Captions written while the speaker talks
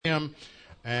hymn,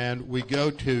 and we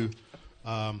go to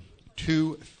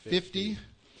 250,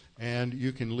 and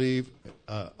you can leave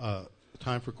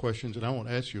time for questions, and I won't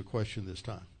ask you a question this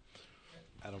time.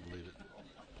 I don't believe it.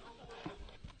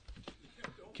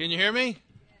 Can you hear me?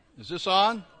 Is this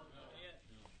on?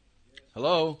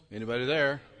 Hello? Anybody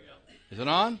there? Is it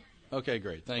on? Okay,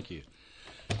 great. Thank you.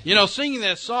 You know, singing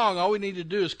that song, all we need to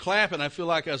do is clap, and I feel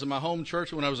like I was in my home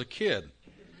church when I was a kid.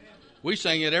 We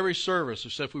sang it every service,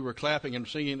 except we were clapping and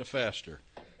singing it faster.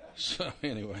 So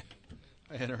anyway,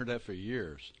 I hadn't heard that for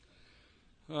years.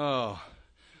 Oh,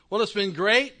 well, it's been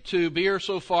great to be here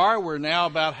so far. We're now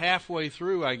about halfway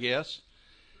through, I guess.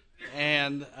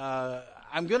 And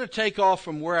I'm going to take off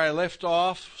from where I left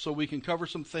off so we can cover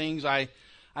some things. I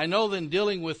know that in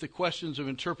dealing with the questions of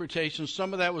interpretation,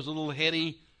 some of that was a little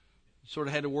heady, sort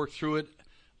of had to work through it.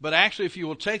 But actually, if you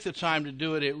will take the time to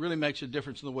do it, it really makes a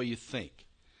difference in the way you think.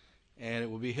 And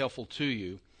it will be helpful to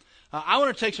you. I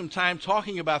want to take some time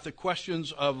talking about the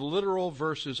questions of literal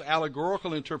versus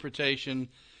allegorical interpretation,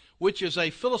 which is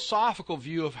a philosophical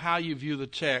view of how you view the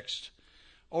text,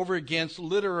 over against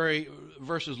literary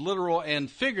versus literal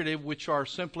and figurative, which are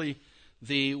simply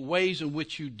the ways in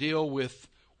which you deal with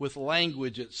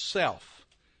language itself.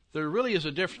 There really is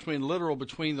a difference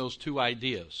between those two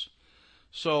ideas.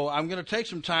 So I'm going to take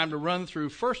some time to run through,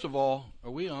 first of all, are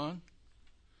we on?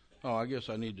 Oh, I guess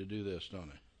I need to do this,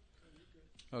 don't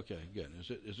I? Okay, good.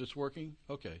 Is this working?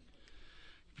 Okay.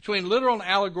 Between literal and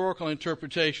allegorical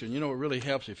interpretation, you know, it really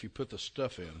helps if you put the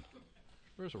stuff in.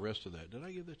 Where's the rest of that? Did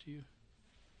I give that to you?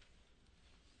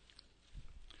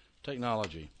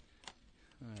 Technology.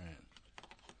 All right.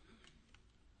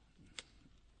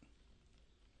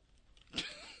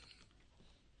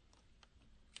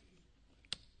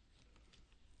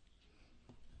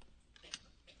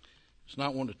 It's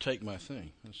not one to take my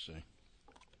thing. Let's see.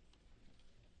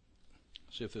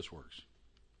 See if this works.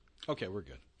 Okay, we're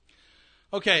good.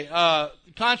 Okay,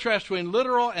 contrast between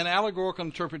literal and allegorical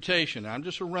interpretation. I'm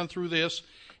just going to run through this,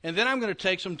 and then I'm going to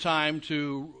take some time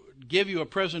to give you a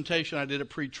presentation I did at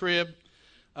pre-trib,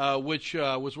 which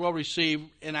was well received,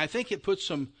 and I think it puts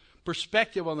some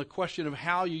perspective on the question of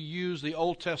how you use the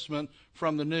Old Testament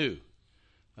from the New.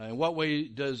 In what way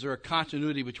does there a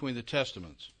continuity between the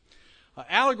Testaments?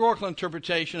 Allegorical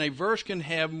interpretation, a verse can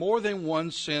have more than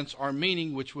one sense or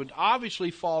meaning, which would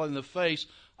obviously fall in the face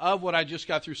of what I just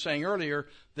got through saying earlier,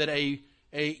 that a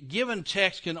given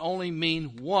text can only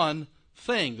mean one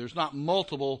thing. There's not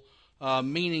multiple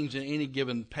meanings in any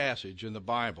given passage in the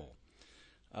Bible.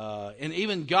 And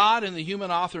even God and the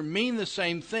human author mean the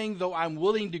same thing, though I'm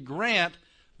willing to grant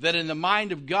that in the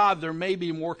mind of God there may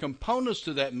be more components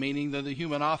to that meaning than the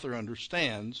human author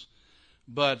understands.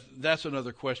 But that's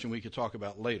another question we could talk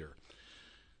about later.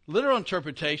 Literal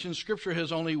interpretation, Scripture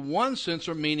has only one sense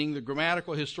or meaning, the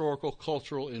grammatical, historical,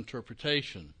 cultural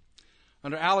interpretation.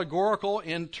 Under allegorical,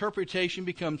 interpretation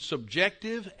becomes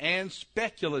subjective and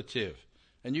speculative.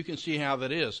 And you can see how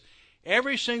that is.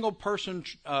 Every single person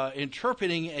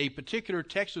interpreting a particular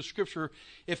text of Scripture,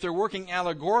 if they're working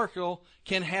allegorical,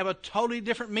 can have a totally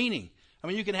different meaning. I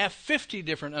mean, you can have 50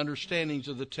 different understandings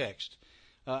of the text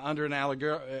under an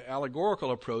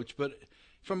allegorical approach, but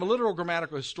from a literal,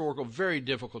 grammatical, historical, very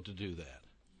difficult to do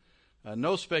that.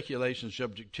 No speculation,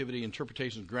 subjectivity,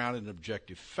 interpretation is grounded in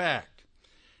objective fact.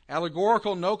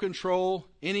 Allegorical, no control,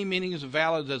 any meaning is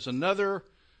valid as another.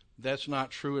 That's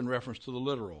not true in reference to the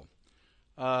literal.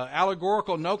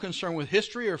 Allegorical, no concern with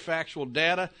history or factual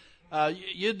data.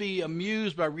 You'd be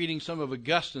amused by reading some of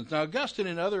Augustine's. Now, Augustine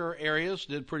in other areas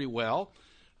did pretty well.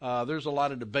 There's a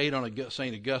lot of debate on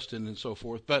St. Augustine and so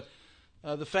forth. But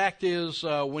the fact is,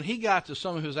 when he got to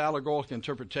some of his allegorical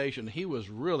interpretation, he was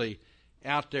really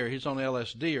out there. He's on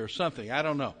LSD or something. I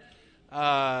don't know.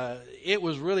 It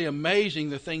was really amazing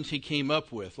the things he came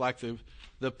up with. Like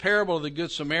the parable of the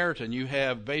Good Samaritan. You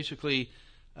have basically,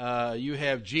 you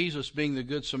have Jesus being the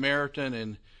Good Samaritan,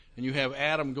 and you have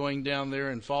Adam going down there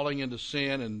and falling into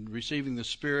sin and receiving the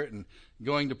Spirit, and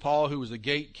going to Paul, who was the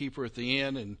gatekeeper at the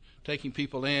end, and taking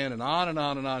people in, and on and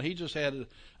on and on. He just had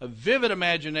a vivid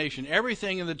imagination.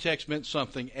 Everything in the text meant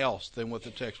something else than what the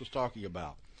text was talking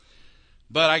about.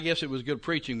 But I guess it was good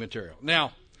preaching material.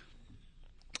 Now,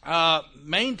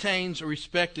 maintains a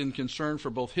respect and concern for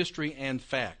both history and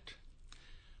fact.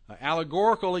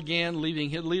 Allegorical, again,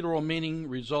 leaving literal meaning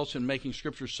results in making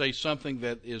Scripture say something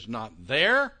that is not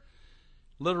there.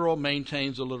 Literal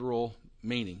maintains a literal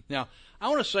meaning. Now, I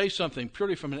want to say something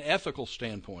purely from an ethical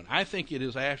standpoint. I think it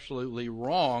is absolutely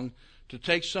wrong to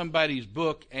take somebody's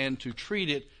book and to treat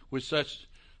it with such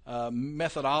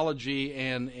methodology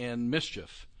and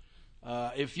mischief.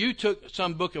 If you took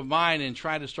some book of mine and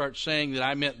tried to start saying that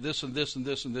I meant this and this and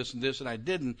this and this and this and I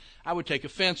didn't, I would take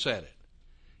offense at it.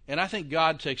 And I think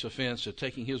God takes offense at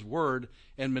taking His word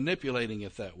and manipulating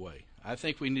it that way. I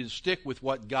think we need to stick with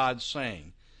what God's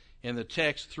saying in the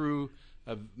text through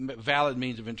a valid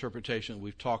means of interpretation that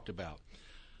we've talked about.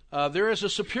 There is a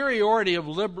superiority of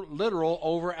literal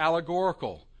over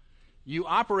allegorical. You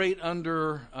operate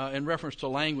under, in reference to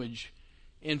language,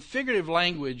 in figurative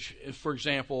language, for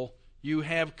example, you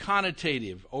have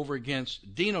connotative over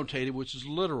against denotative, which is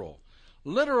literal.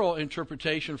 Literal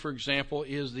interpretation, for example,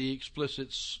 is the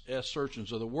explicit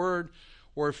assertions of the word,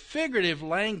 where figurative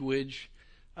language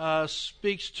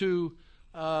speaks to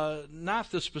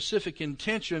not the specific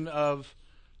intention of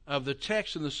the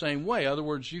text in the same way. In other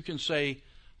words, you can say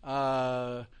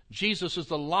Jesus is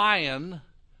the Lion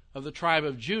of the tribe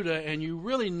of Judah, and you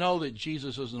really know that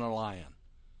Jesus isn't a lion.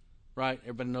 Right?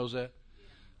 Everybody knows that?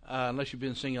 Unless you've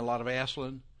been singing a lot of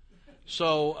Aslan.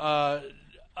 So,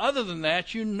 other than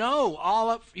that, you know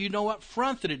up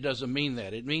front that it doesn't mean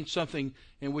that. It means something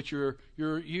in which you're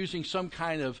using some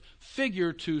kind of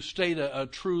figure to state a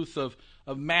truth of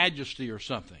majesty or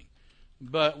something.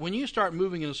 But when you start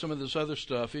moving into some of this other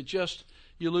stuff,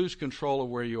 you lose control of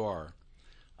where you are.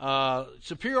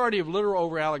 Superiority of literal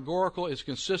over allegorical is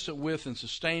consistent with and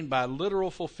sustained by literal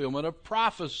fulfillment of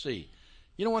prophecy.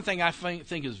 You know, one thing I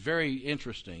think is very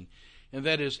interesting, and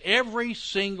that is every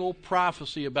single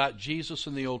prophecy about Jesus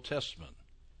in the Old Testament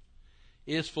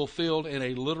is fulfilled in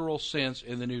a literal sense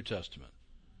in the New Testament.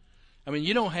 I mean,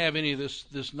 you don't have any of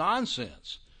this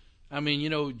nonsense. I mean, you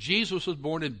know, Jesus was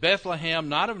born in Bethlehem,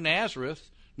 not of Nazareth,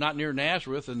 not near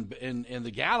Nazareth in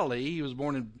the Galilee. He was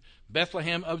born in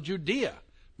Bethlehem of Judea.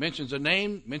 Mentions a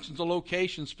name, mentions a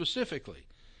location specifically.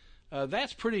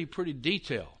 That's pretty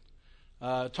detailed.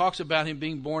 Talks about him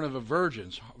being born of a virgin.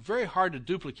 It's very hard to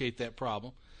duplicate that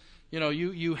problem. You know,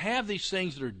 you have these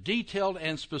things that are detailed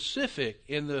and specific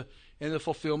in the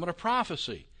fulfillment of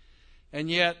prophecy, and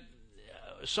yet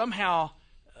somehow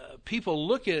people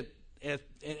look at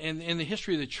in the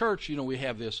history of the church. You know, we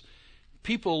have this.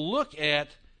 People look at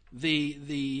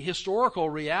the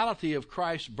historical reality of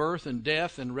Christ's birth and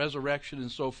death and resurrection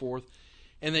and so forth,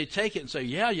 and they take it and say,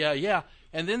 yeah.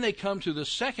 And then they come to the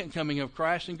second coming of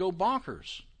Christ and go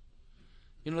bonkers.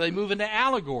 You know, they move into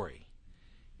allegory.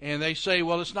 And they say,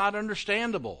 well, it's not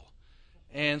understandable.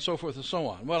 And so forth and so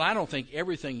on. Well, I don't think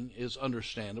everything is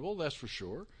understandable, that's for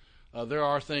sure. There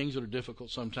are things that are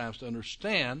difficult sometimes to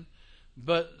understand.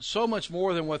 But so much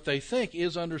more than what they think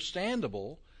is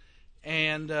understandable.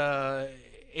 And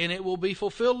it will be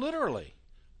fulfilled literally.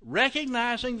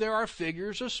 Recognizing there are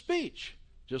figures of speech,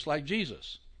 just like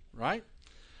Jesus, right?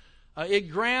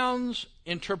 It grounds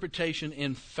interpretation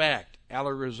in fact.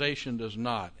 Allegorization does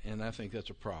not, and I think that's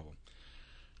a problem.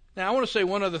 Now, I want to say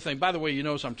one other thing. By the way, you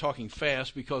notice I'm talking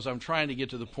fast because I'm trying to get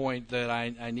to the point that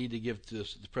I need to give to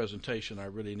this presentation I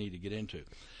really need to get into.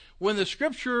 When the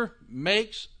Scripture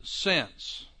makes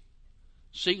sense,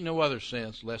 seek no other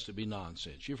sense lest it be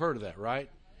nonsense. You've heard of that, right?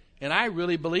 And I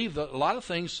really believe that a lot of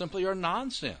things simply are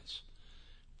nonsense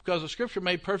because the Scripture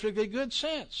made perfectly good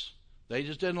sense. They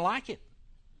just didn't like it.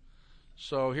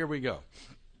 So here we go.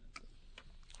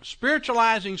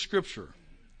 Spiritualizing Scripture.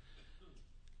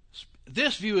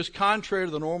 This view is contrary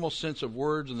to the normal sense of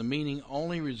words, and the meaning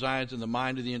only resides in the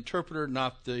mind of the interpreter,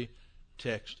 not the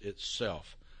text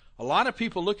itself. A lot of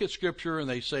people look at Scripture and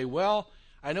they say, well,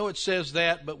 I know it says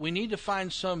that, but we need to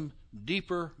find some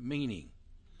deeper meaning,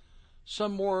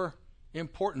 some more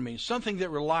important meaning, something that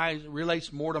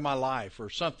relates more to my life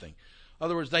or something. In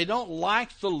other words, they don't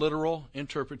like the literal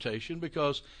interpretation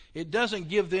because it doesn't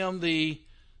give them the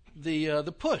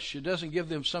push. It doesn't give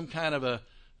them some kind of a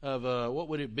what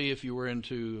would it be if you were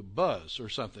into buzz or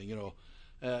something, you know.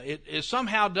 It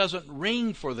somehow doesn't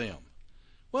ring for them.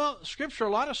 Well, Scripture, a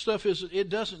lot of stuff it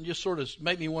doesn't just sort of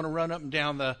make me want to run up and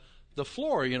down the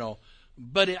floor, you know.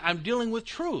 But I'm dealing with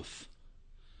truth.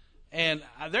 And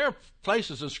there are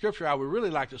places in Scripture I would really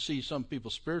like to see some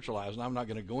people spiritualize, and I'm not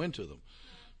going to go into them.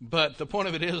 But the point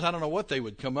of it is, I don't know what they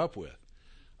would come up with.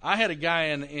 I had a guy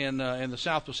in the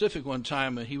South Pacific one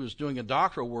time, and he was doing a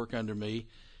doctoral work under me,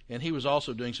 and he was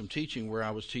also doing some teaching where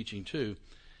I was teaching too.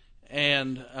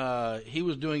 And he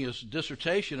was doing his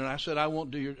dissertation, and I said, I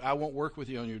won't work with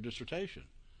you on your dissertation.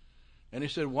 And he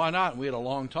said, why not? And we had a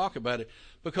long talk about it.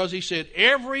 Because he said,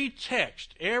 every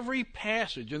text, every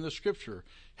passage in the Scripture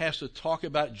has to talk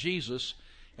about Jesus,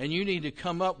 and you need to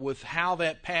come up with how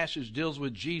that passage deals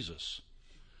with Jesus.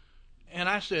 And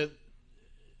I said,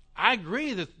 I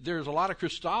agree that there's a lot of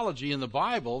Christology in the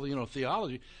Bible, you know,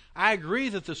 theology. I agree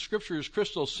that the Scripture is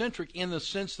Christocentric in the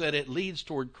sense that it leads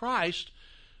toward Christ,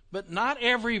 But not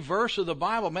every verse of the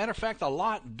Bible, matter of fact, a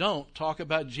lot don't talk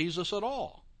about Jesus at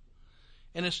all.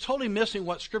 And it's totally missing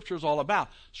what Scripture is all about.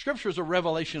 Scripture is a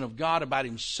revelation of God about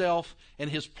himself and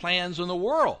his plans in the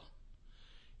world.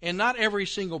 And not every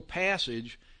single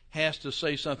passage has to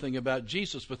say something about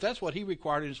Jesus, but that's what he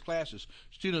required in his classes.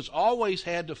 Students always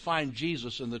had to find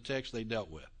Jesus in the text they dealt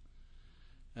with.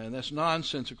 And that's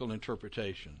nonsensical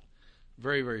interpretation.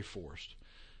 Very, very forced.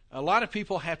 A lot of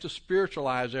people have to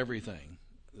spiritualize everything.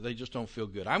 They just don't feel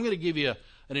good. I'm going to give you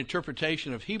an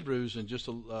interpretation of Hebrews in just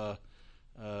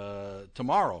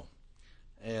tomorrow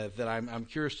that I'm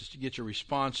curious to get your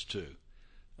response to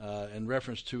in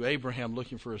reference to Abraham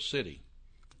looking for a city.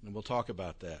 And we'll talk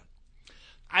about that.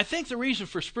 I think the reason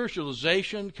for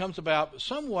spiritualization comes about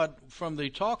somewhat from the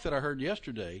talk that I heard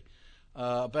yesterday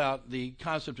about the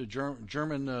concept of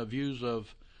German views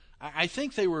of, I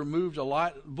think they were moved a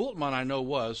lot, Bultmann I know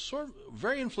was, sort of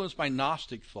very influenced by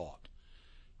Gnostic thought.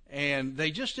 And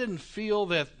they just didn't feel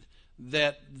that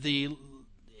the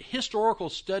historical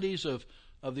studies of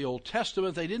the Old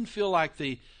Testament, they didn't feel like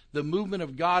the movement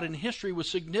of God in history was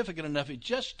significant enough. It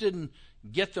just didn't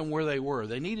get them where they were.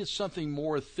 They needed something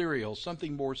more ethereal,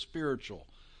 something more spiritual,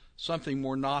 something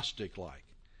more Gnostic-like.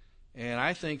 And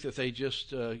I think that they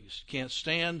just can't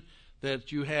stand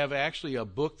that you have actually a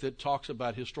book that talks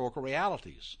about historical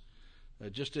realities.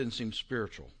 It just didn't seem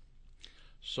spiritual.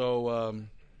 So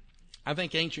I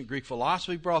think ancient Greek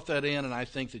philosophy brought that in, and I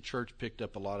think the church picked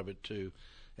up a lot of it too,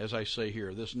 as I say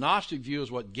here. This Gnostic view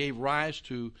is what gave rise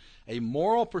to a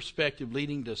moral perspective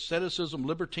leading to asceticism,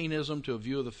 libertinism, to a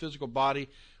view of the physical body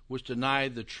which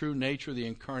denied the true nature of the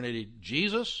incarnated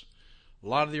Jesus. A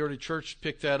lot of the early church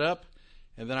picked that up.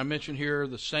 And then I mentioned here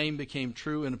the same became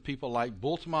true in people like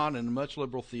Bultmann and much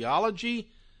liberal theology.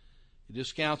 It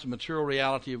discounts the material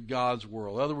reality of God's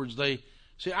world. In other words, I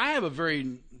have a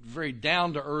very, very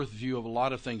down-to-earth view of a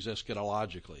lot of things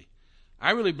eschatologically.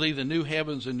 I really believe the new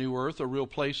heavens and new earth are real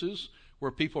places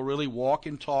where people really walk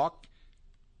and talk,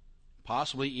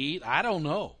 possibly eat. I don't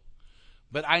know.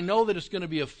 But I know that it's going to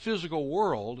be a physical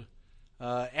world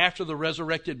after the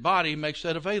resurrected body makes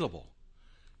that available.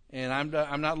 And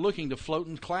I'm not looking to float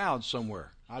in clouds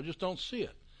somewhere. I just don't see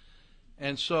it.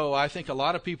 And so I think a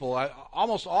lot of people,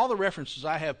 almost all the references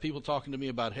I have people talking to me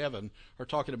about heaven are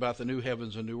talking about the new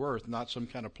heavens and new earth, not some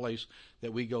kind of place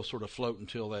that we go sort of float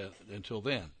until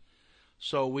then.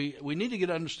 So we need to get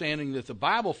understanding that the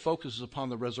Bible focuses upon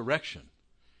the resurrection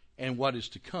and what is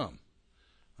to come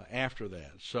after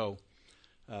that. So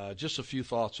just a few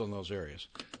thoughts on those areas.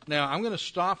 Now, I'm going to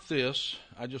stop this.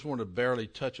 I just want to barely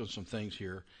touch on some things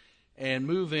here and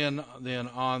move in then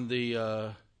on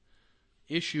the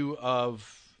issue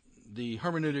of the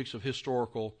hermeneutics of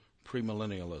historical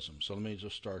premillennialism. So let me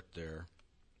just start there.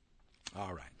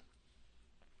 All right.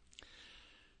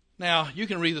 Now, you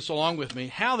can read this along with me.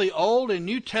 How the Old and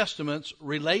New Testaments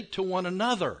relate to one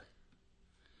another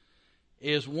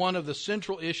is one of the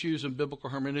central issues in biblical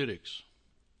hermeneutics.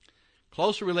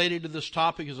 Closely related to this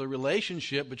topic is the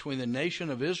relationship between the nation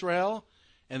of Israel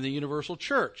and the universal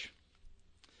church.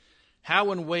 How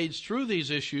one wades through these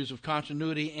issues of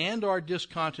continuity and or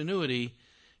discontinuity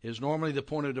is normally the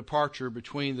point of departure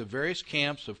between the various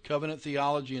camps of covenant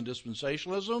theology and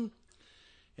dispensationalism,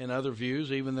 and other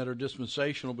views, even that are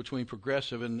dispensational, between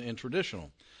progressive and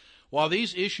traditional. While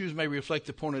these issues may reflect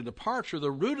the point of departure,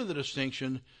 the root of the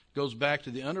distinction goes back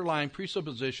to the underlying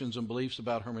presuppositions and beliefs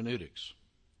about hermeneutics.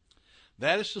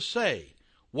 That is to say,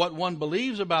 what one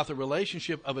believes about the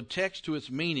relationship of a text to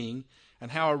its meaning and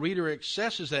how a reader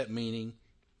accesses that meaning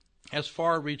has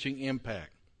far-reaching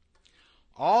impact.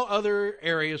 All other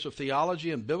areas of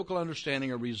theology and biblical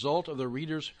understanding are a result of the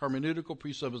reader's hermeneutical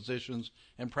presuppositions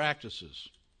and practices.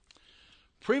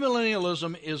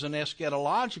 Premillennialism is an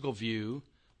eschatological view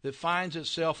that finds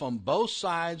itself on both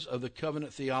sides of the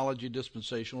covenant theology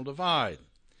dispensational divide.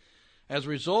 As a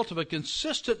result of a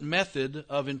consistent method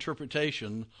of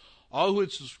interpretation, all who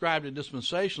would subscribe to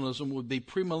dispensationalism would be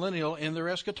premillennial in their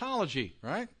eschatology,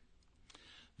 right?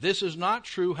 This is not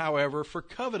true, however, for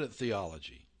covenant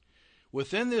theology.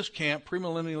 Within this camp,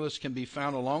 premillennialists can be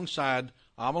found alongside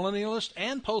amillennialists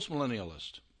and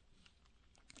postmillennialists.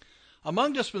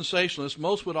 Among dispensationalists,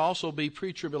 most would also be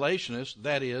pre-tribulationists,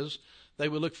 that is, they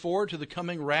would look forward to the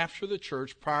coming rapture of the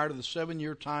church prior to the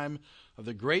 7-year time of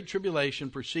the Great Tribulation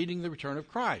preceding the return of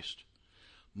Christ.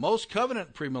 Most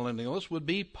covenant premillennialists would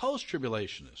be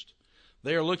post-tribulationists.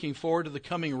 They are looking forward to the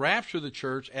coming rapture of the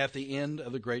church at the end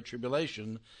of the Great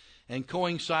Tribulation and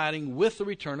coinciding with the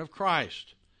return of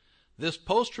Christ. This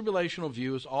post-tribulational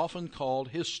view is often called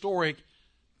historic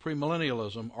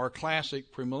premillennialism or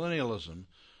classic premillennialism,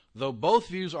 though both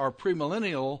views are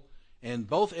premillennial and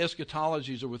both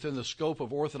eschatologies are within the scope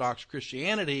of Orthodox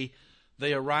Christianity,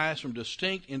 they arise from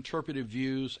distinct interpretive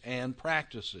views and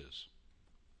practices.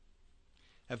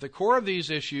 At the core of these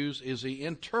issues is the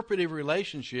interpretive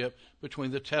relationship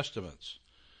between the Testaments.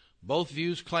 Both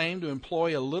views claim to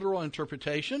employ a literal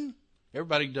interpretation.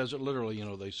 Everybody does it literally,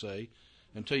 they say,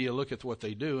 until you look at what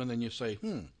they do, and then you say,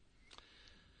 And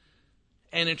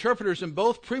interpreters in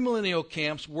both premillennial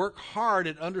camps work hard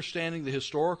at understanding the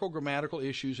historical, grammatical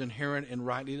issues inherent in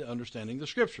rightly understanding the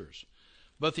Scriptures.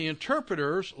 But the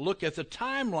interpreters look at the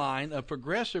timeline of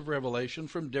progressive revelation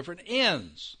from different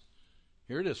ends.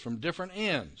 Here it is, from different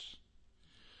ends.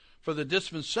 For the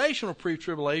dispensational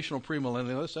pre-tribulational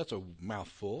premillennialists, that's a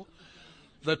mouthful,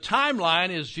 the timeline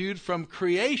is viewed from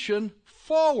creation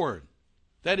forward.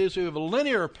 That is, we have a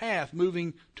linear path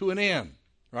moving to an end,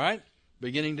 right?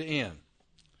 Beginning to end.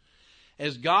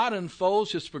 As God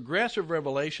unfolds his progressive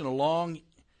revelation along,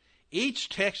 each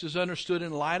text is understood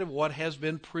in light of what has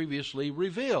been previously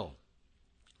revealed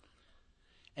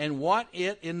and what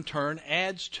it in turn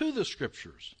adds to the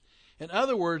Scriptures. In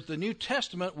other words, the New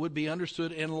Testament would be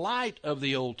understood in light of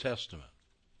the Old Testament.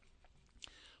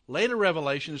 Later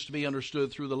revelation is to be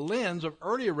understood through the lens of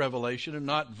earlier revelation and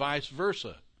not vice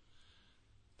versa.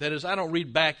 That is, I don't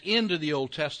read back into the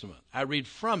Old Testament. I read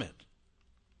from it.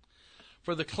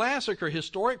 For the classic or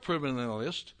historic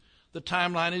premillennialist, the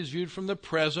timeline is viewed from the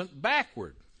present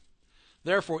backward.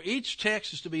 Therefore, each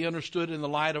text is to be understood in the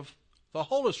light of the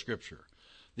whole of Scripture.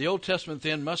 The Old Testament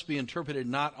then must be interpreted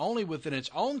not only within its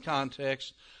own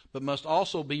context, but must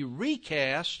also be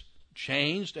recast,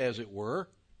 changed as it were,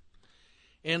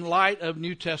 in light of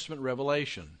New Testament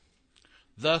revelation.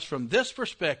 Thus, from this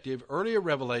perspective, earlier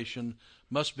revelation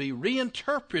must be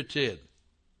reinterpreted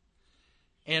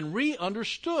and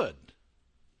re-understood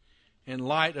in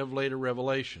light of later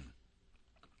revelation.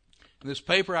 In this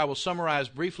paper, I will summarize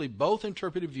briefly both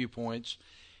interpretive viewpoints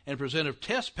and present a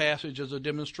test passage as a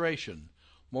demonstration.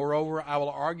 Moreover, I will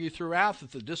argue throughout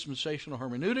that the dispensational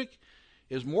hermeneutic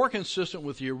is more consistent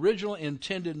with the original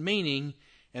intended meaning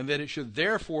and that it should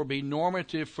therefore be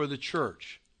normative for the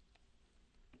church.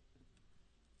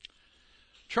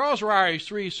 Charles Ryrie's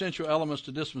 3 essential elements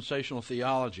to dispensational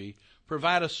theology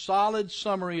provide a solid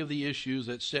summary of the issues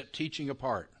that set teaching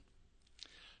apart.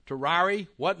 To Ryrie,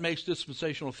 what makes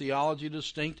dispensational theology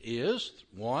distinct is,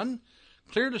 1,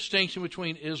 clear distinction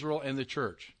between Israel and the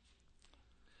church.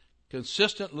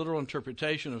 Consistent literal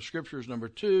interpretation of Scriptures, number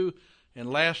 2, and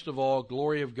last of all,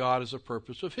 glory of God as a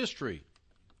purpose of history.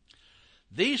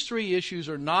 These 3 issues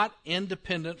are not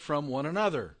independent from one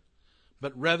another,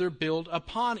 but rather build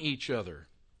upon each other.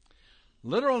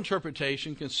 Literal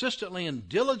interpretation, consistently and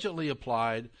diligently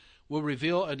applied, will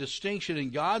reveal a distinction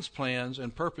in God's plans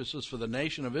and purposes for the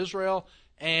nation of Israel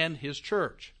and his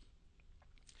church.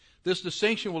 This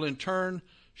distinction will in turn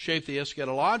shape the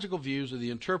eschatological views of the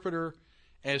interpreter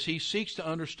as he seeks to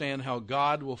understand how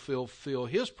God will fulfill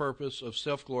his purpose of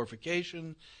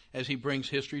self-glorification as he brings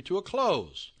history to a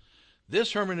close.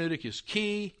 This hermeneutic is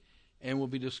key and will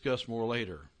be discussed more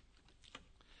later.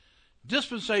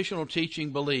 Dispensational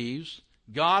teaching believes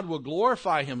God will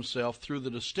glorify himself through the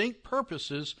distinct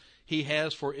purposes he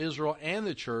has for Israel and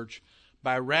the church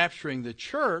by rapturing the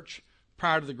church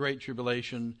prior to the Great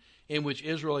Tribulation, in which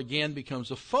Israel again becomes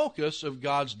the focus of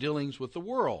God's dealings with the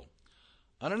world.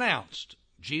 Unannounced,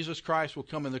 Jesus Christ will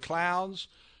come in the clouds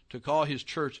to call his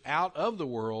church out of the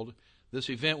world. This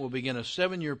event will begin a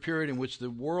 7-year period in which the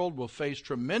world will face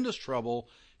tremendous trouble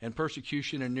and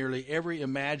persecution in nearly every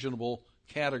imaginable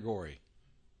category.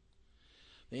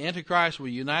 The Antichrist will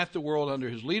unite the world under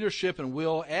his leadership and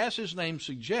will, as his name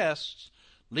suggests,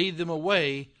 lead them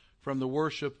away from the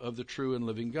worship of the true and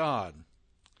living God.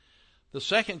 The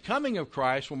second coming of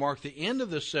Christ will mark the end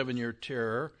of this 7-year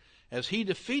terror as he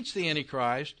defeats the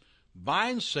Antichrist,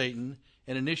 binds Satan,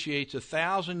 and initiates a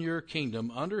 1,000-year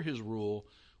kingdom under his rule,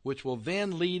 which will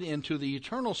then lead into the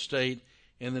eternal state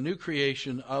in the new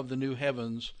creation of the new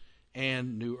heavens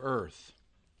and new earth.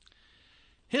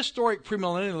 Historic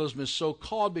premillennialism is so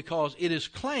called because it is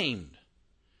claimed.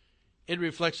 It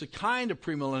reflects the kind of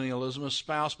premillennialism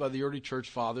espoused by the early church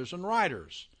fathers and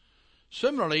writers.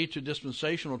 Similarly to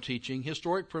dispensational teaching,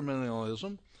 historic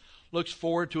premillennialism looks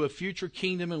forward to a future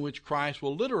kingdom in which Christ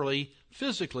will literally,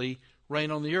 physically, reign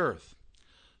on the earth.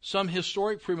 Some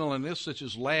historic premillennialists, such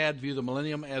as Ladd, view the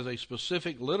millennium as a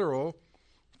specific, literal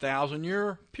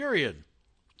 1,000-year period.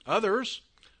 Others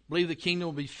believe the kingdom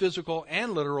will be physical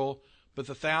and literal, but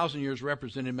the 1,000 years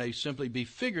represented may simply be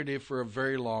figurative for a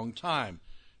very long time.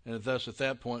 And thus, at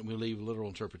that point, we leave literal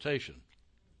interpretation.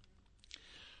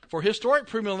 For historic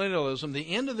premillennialism,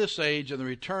 the end of this age and the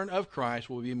return of Christ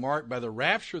will be marked by the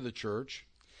rapture of the church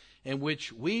in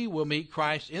which we will meet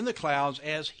Christ in the clouds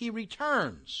as he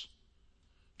returns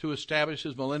to establish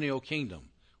his millennial kingdom.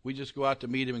 We just go out to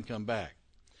meet him and come back.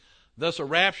 Thus, a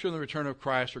rapture and the return of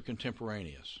Christ are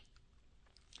contemporaneous.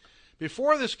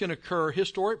 Before this can occur,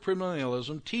 historic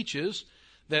premillennialism teaches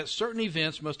that certain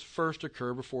events must first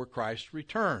occur before Christ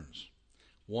returns.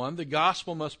 1, the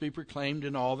gospel must be proclaimed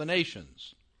in all the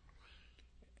nations.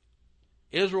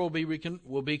 Israel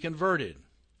will be converted.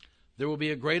 There will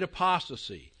be a great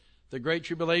apostasy. The great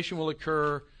tribulation will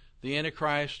occur. The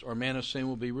Antichrist or man of sin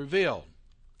will be revealed.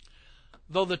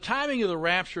 Though the timing of the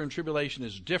rapture and tribulation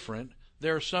is different,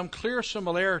 there are some clear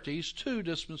similarities to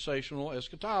dispensational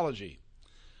eschatology.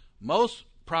 Most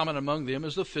prominent among them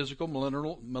is the physical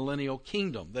millennial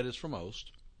kingdom, that is for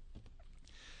most.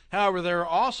 However, there are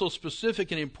also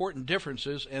specific and important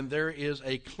differences, and there is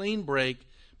a clean break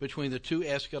between the two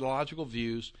eschatological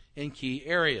views in key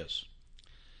areas.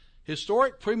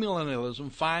 Historic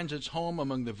premillennialism finds its home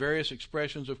among the various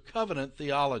expressions of covenant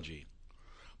theology.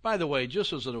 By the way,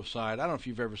 just as an aside, I don't know if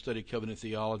you've ever studied covenant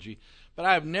theology, but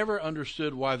I have never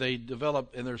understood why they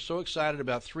develop, and they're so excited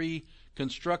about 3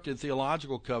 constructed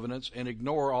theological covenants and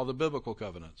ignore all the biblical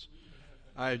covenants.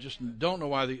 I just don't know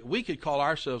why. We could call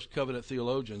ourselves covenant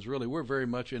theologians. Really, we're very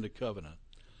much into covenant.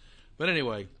 But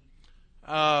anyway,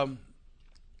 I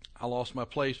lost my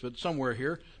place, but somewhere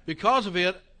here. Because of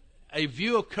it, a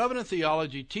view of covenant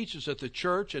theology teaches that the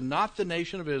church and not the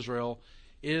nation of Israel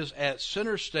is at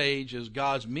center stage as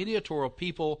God's mediatorial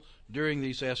people during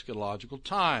these eschatological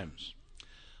times.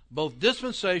 Both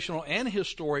dispensational and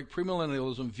historic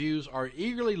premillennialism views are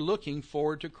eagerly looking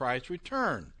forward to Christ's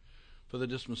return. For the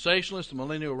dispensationalists, the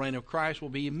millennial reign of Christ will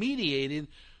be mediated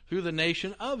through the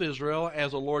nation of Israel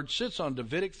as the Lord sits on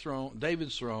David's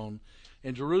throne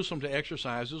in Jerusalem to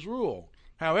exercise his rule.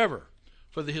 However,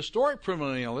 for the historic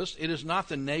premillennialist, it is not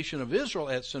the nation of Israel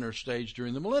at center stage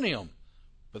during the millennium,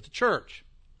 but the church.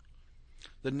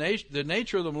 The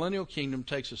nature of the millennial kingdom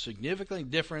takes a significantly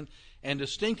different and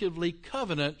distinctively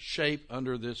covenant shape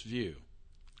under this view.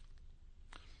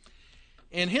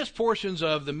 In his portions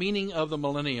of The Meaning of the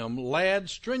Millennium, Ladd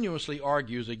strenuously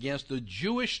argues against the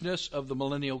Jewishness of the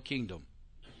millennial kingdom.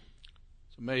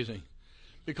 It's amazing.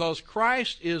 Because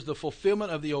Christ is the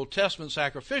fulfillment of the Old Testament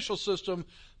sacrificial system,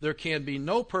 there can be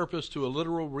no purpose to a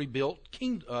literal rebuilt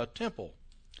temple.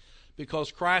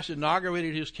 Because Christ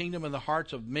inaugurated his kingdom in the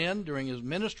hearts of men during his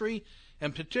ministry,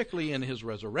 and particularly in his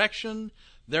resurrection,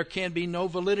 there can be no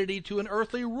validity to an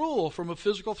earthly rule from a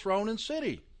physical throne and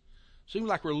city. Seems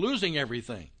like we're losing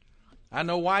everything. I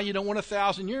know why you don't want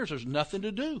 1,000 years. There's nothing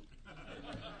to do.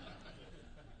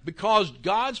 Because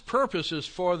God's purposes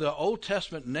for the Old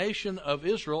Testament nation of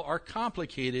Israel are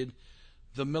complicated,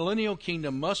 the millennial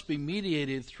kingdom must be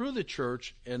mediated through the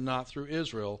church and not through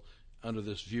Israel under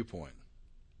this viewpoint.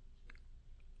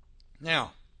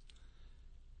 Now,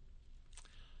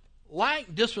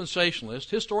 like dispensationalists,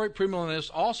 historic premillennialists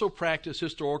also practice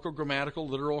historical, grammatical,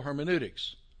 literal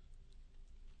hermeneutics.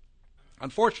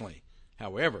 Unfortunately,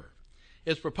 however,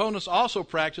 its proponents also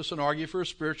practice and argue for a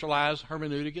spiritualized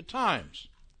hermeneutic at times.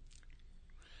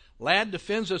 Ladd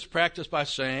defends this practice by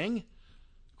saying,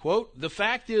 quote, "The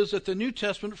fact is that the New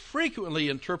Testament frequently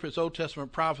interprets Old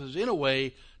Testament prophecies in a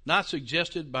way not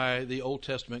suggested by the Old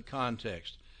Testament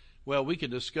context." Well, we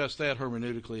could discuss that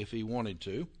hermeneutically if he wanted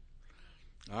to.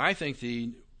 I think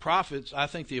the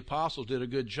apostles did a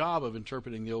good job of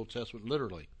interpreting the Old Testament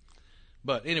literally.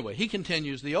 But anyway, he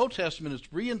continues, the Old Testament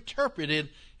is reinterpreted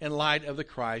in light of the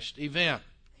Christ event.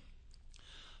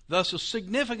 Thus, the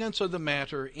significance of the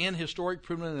matter in historic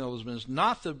premillennialism is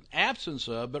not the absence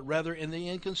of, but rather in the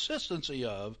inconsistency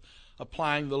of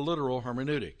applying the literal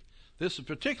hermeneutic. This is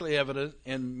particularly evident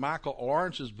in Michael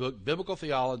Lawrence's book, Biblical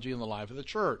Theology and the Life of the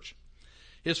Church.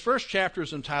 His first chapter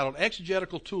is entitled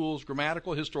Exegetical Tools,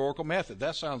 Grammatical Historical Method.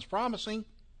 That sounds promising.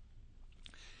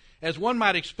 As one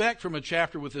might expect from a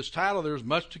chapter with this title, there is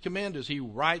much to commend as he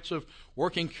writes of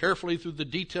working carefully through the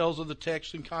details of the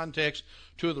text and context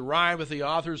to arrive at the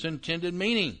author's intended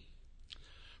meaning.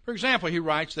 For example, he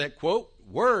writes that, quote,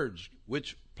 words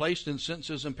which placed in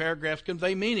sentences and paragraphs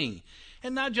convey meaning,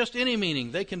 and not just any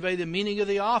meaning. They convey the meaning of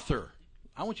the author.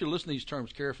 I want you to listen to these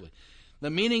terms carefully.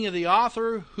 The meaning of the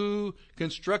author who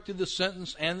constructed the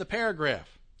sentence and the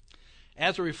paragraph.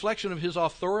 As a reflection of his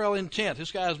authorial intent.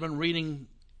 This guy has been reading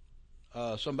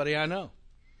somebody I know.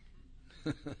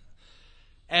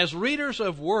 As readers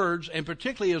of words, and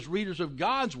particularly as readers of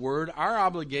God's Word, our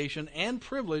obligation and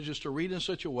privilege is to read in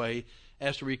such a way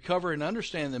as to recover and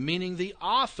understand the meaning the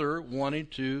author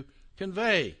wanted to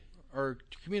convey or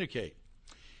to communicate.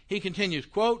 He continues,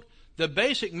 quote, the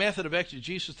basic method of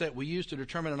exegesis that we use to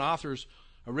determine an author's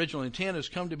original intent has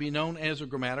come to be known as a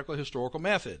grammatical historical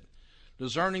method.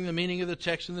 Discerning the meaning of the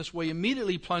text in this way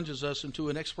immediately plunges us into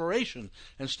an exploration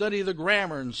and study of the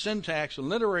grammar and syntax and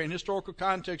literary and historical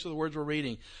context of the words we're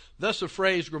reading. Thus the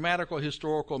phrase grammatical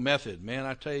historical method. Man,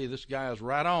 I tell you, this guy is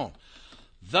right on.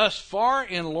 Thus far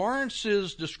in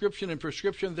Lawrence's description and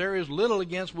prescription, there is little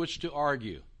against which to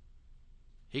argue.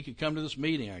 He could come to this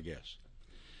meeting, I guess.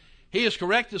 He is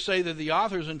correct to say that the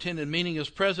author's intended meaning is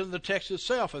present in the text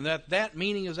itself, and that that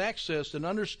meaning is accessed and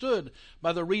understood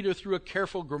by the reader through a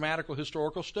careful grammatical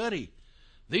historical study.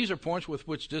 These are points with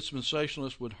which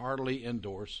dispensationalists would heartily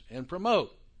endorse and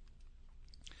promote.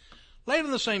 Later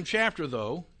in the same chapter,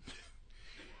 though,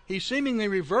 he seemingly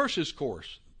reverses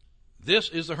course. This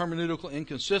is the hermeneutical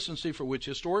inconsistency for which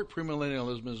historic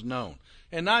premillennialism is known,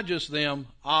 and not just them,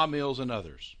 Mills and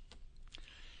others.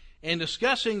 In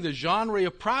discussing the genre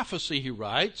of prophecy, he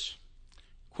writes,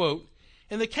 quote,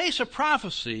 in the case of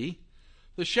prophecy,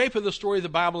 the shape of the story of the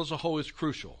Bible as a whole is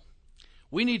crucial.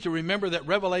 We need to remember that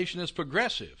revelation is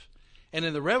progressive, and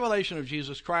in the revelation of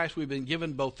Jesus Christ, we've been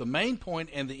given both the main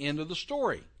point and the end of the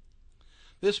story.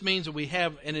 This means that we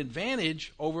have an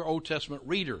advantage over Old Testament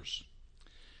readers.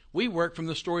 We work from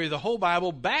the story of the whole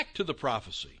Bible back to the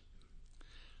prophecy,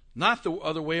 not the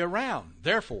other way around.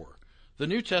 Therefore, the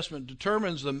New Testament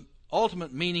determines the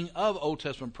ultimate meaning of Old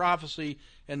Testament prophecy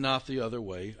and not the other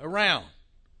way around.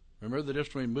 Remember the difference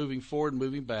between moving forward and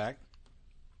moving back.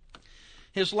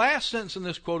 His last sentence in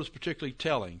this quote is particularly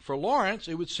telling. For Lawrence,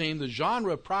 it would seem the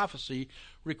genre of prophecy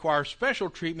requires special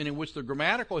treatment in which the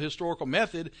grammatical historical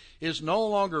method is no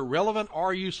longer relevant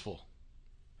or useful.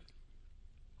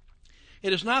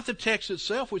 It is not the text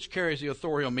itself which carries the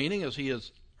authorial meaning, as he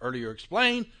has earlier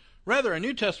explained. Rather, a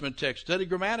New Testament text studied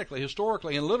grammatically,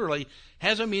 historically, and literally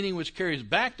has a meaning which carries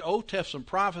back to Old Testament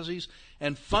prophecies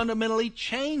and fundamentally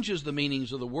changes the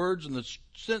meanings of the words and the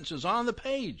sentences on the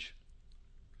page.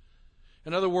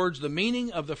 In other words, the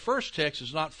meaning of the first text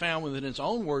is not found within its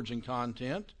own words and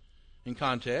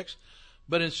context,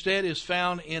 but instead is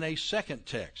found in a second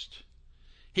text.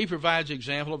 He provides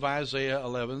example of Isaiah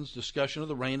 11's discussion of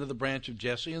the reign of the branch of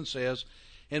Jesse and says,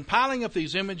 in piling up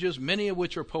these images, many of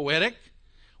which are poetic,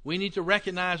 we need to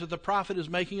recognize that the prophet is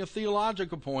making a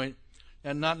theological point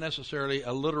and not necessarily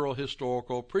a literal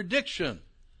historical prediction.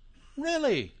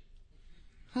 Really?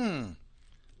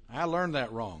 I learned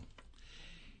that wrong.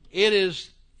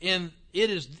 If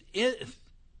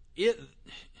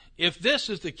this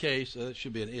is the case, it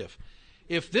should be an if.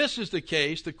 If this is the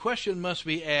case, the question must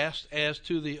be asked as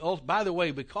to the, by the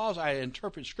way, because I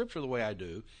interpret Scripture the way I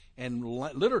do, and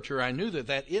literature, I knew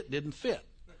that it didn't fit.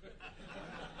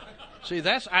 See,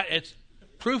 it's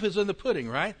proof is in the pudding,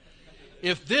 right?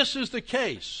 If this is the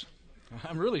case,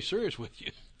 I'm really serious with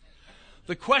you.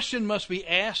 The question must be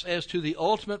asked as to the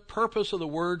ultimate purpose of the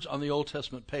words on the Old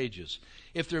Testament pages.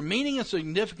 If their meaning and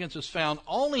significance is found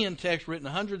only in text written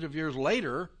hundreds of years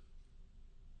later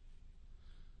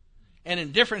and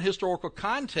in different historical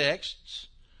contexts,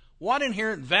 what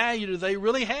inherent value do they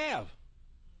really have?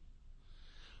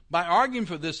 By arguing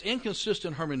for this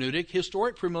inconsistent hermeneutic,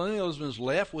 historic premillennialism is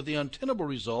left with the untenable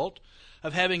result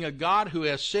of having a God who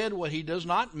has said what he does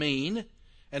not mean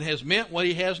and has meant what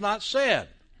he has not said.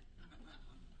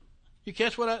 You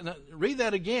catch what read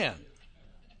that again.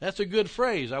 That's a good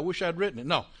phrase. I wish I'd written it.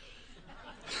 No.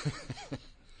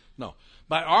 No.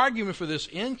 By arguing for this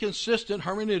inconsistent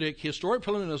hermeneutic, historic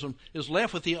premillennialism is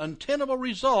left with the untenable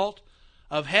result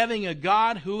of having a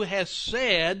God who has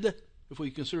said, if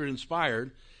we consider it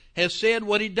inspired, has said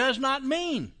what he does not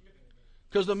mean.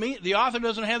 Because the author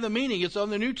doesn't have the meaning. It's on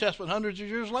the New Testament hundreds of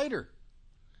years later.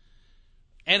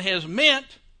 And has meant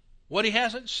what he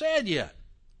hasn't said yet.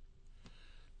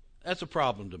 That's a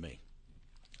problem to me.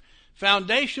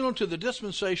 Foundational to the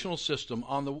dispensational system,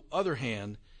 on the other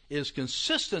hand, is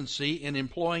consistency in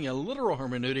employing a literal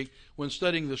hermeneutic when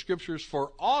studying the Scriptures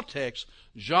for all texts,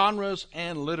 genres,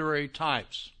 and literary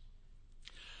types.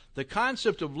 The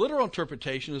concept of literal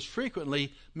interpretation is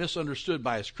frequently misunderstood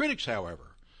by its critics,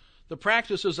 however. The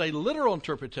practice as a literal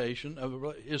interpretation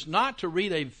is not to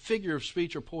read a figure of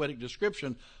speech or poetic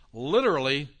description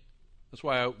literally. That's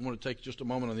why I want to take just a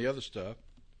moment on the other stuff.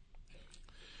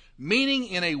 Meaning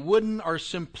in a wooden or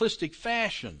simplistic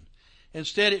fashion.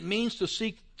 Instead, it means to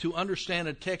seek to understand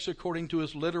a text according to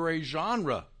its literary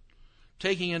genre,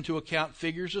 taking into account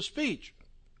figures of speech,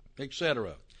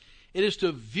 etc. It is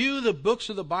to view the books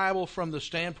of the Bible from the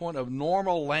standpoint of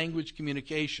normal language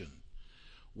communication,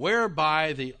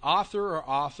 whereby the author,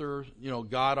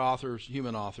 God authors,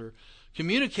 human author,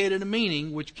 communicated a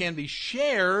meaning which can be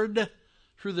shared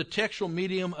through the textual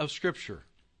medium of Scripture.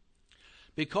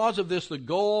 Because of this, the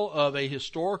goal of a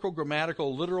historical,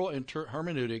 grammatical, literal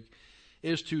hermeneutic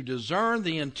is to discern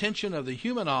the intention of the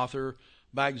human author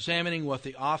by examining what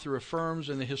the author affirms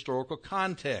in the historical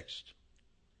context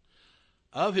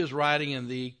of his writing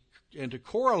and to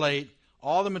correlate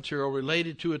all the material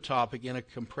related to a topic in a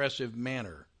compressive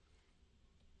manner.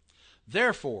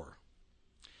 Therefore,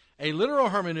 a literal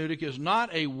hermeneutic is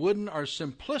not a wooden or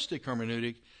simplistic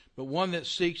hermeneutic, but one that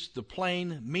seeks the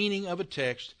plain meaning of a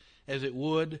text as it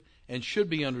would and should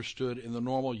be understood in the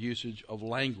normal usage of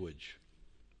language.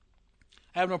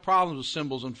 I have no problems with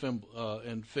symbols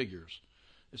and figures.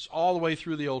 It's all the way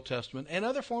through the Old Testament and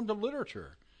other forms of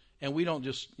literature. And we don't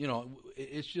just,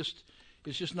 it's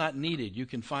just not needed. You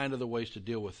can find other ways to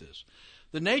deal with this.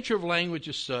 The nature of language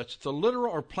is such that the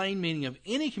literal or plain meaning of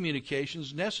any communication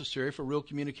is necessary for real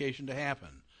communication to happen.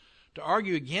 To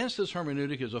argue against this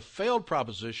hermeneutic is a failed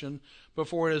proposition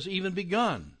before it has even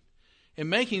begun. In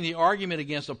making the argument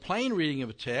against a plain reading of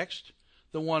a text,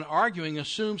 the one arguing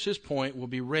assumes his point will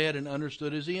be read and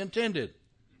understood as he intended.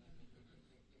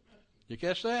 You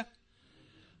catch that?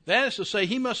 That is to say,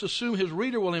 he must assume his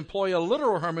reader will employ a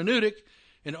literal hermeneutic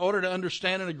in order to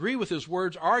understand and agree with his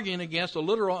words, arguing against a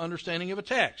literal understanding of a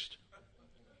text.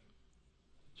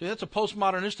 See, that's a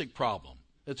postmodernistic problem.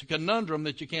 It's a conundrum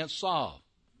that you can't solve.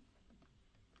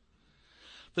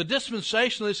 The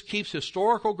dispensationalist keeps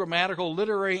historical, grammatical,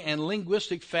 literary, and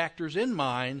linguistic factors in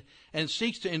mind and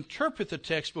seeks to interpret the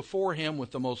text before him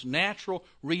with the most natural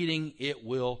reading it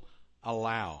will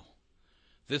allow.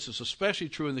 This is especially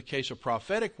true in the case of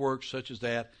prophetic works such as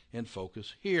that in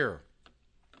focus here.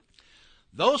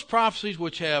 Those prophecies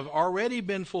which have already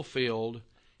been fulfilled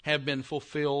have been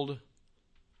fulfilled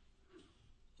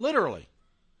literally.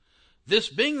 This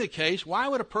being the case, why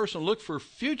would a person look for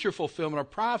future fulfillment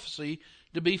of prophecy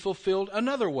to be fulfilled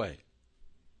another way?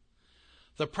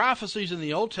 The prophecies in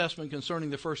the Old Testament concerning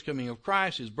the first coming of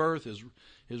Christ, his birth,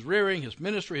 his rearing, his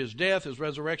ministry, his death, his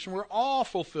resurrection, were all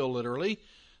fulfilled literally.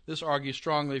 This argues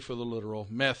strongly for the literal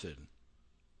method.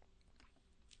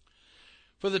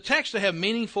 For the text to have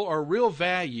meaningful or real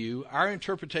value, our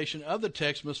interpretation of the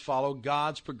text must follow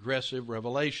God's progressive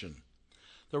revelation.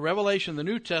 The revelation of the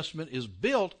New Testament is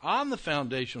built on the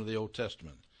foundation of the Old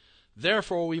Testament.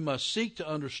 Therefore, we must seek to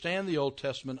understand the Old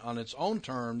Testament on its own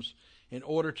terms in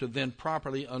order to then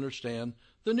properly understand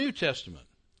the New Testament.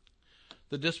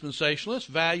 The dispensationalist,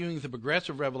 valuing the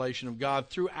progressive revelation of God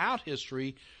throughout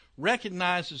history,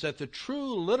 recognizes that the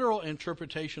true literal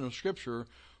interpretation of Scripture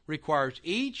requires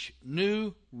each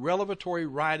new revelatory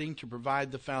writing to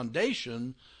provide the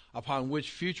foundation upon which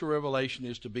future revelation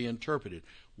is to be interpreted.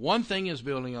 One thing is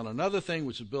building on another thing,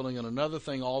 which is building on another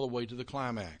thing all the way to the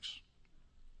climax.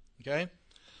 Okay?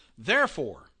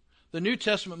 Therefore, the New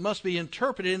Testament must be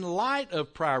interpreted in light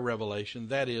of prior revelation,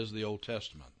 that is, the Old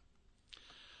Testament.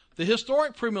 The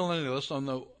historic premillennialist, on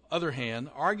the other hand,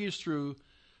 argues through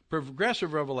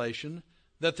progressive revelation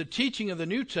that the teaching of the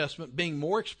New Testament, being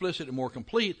more explicit and more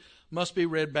complete, must be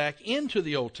read back into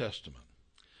the Old Testament.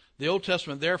 The Old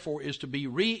Testament, therefore, is to be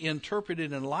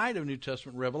reinterpreted in light of New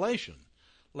Testament revelation.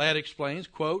 Ladd explains,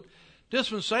 quote,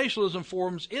 dispensationalism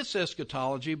forms its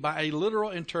eschatology by a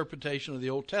literal interpretation of the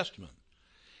Old Testament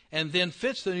and then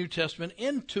fits the New Testament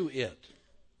into it.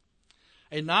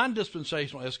 A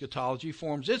non-dispensational eschatology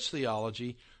forms its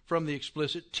theology from the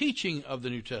explicit teaching of the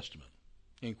New Testament.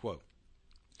 End quote.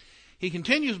 He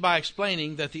continues by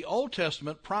explaining that the Old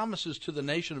Testament promises to the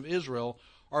nation of Israel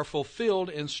are fulfilled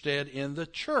instead in the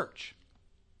church.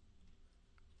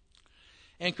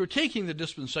 And critiquing the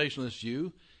dispensationalist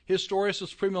view,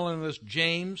 historicist premillennialist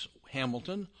James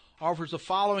Hamilton offers the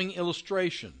following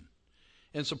illustration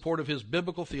in support of his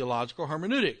biblical theological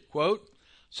hermeneutic. Quote,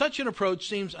 such an approach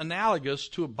seems analogous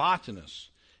to a botanist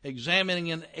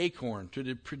examining an acorn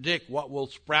to predict what will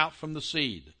sprout from the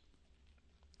seed.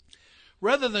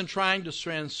 Rather than trying to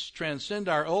transcend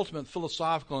our ultimate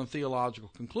philosophical and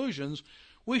theological conclusions,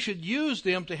 we should use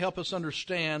them to help us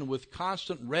understand with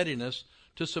constant readiness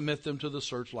to submit them to the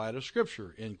searchlight of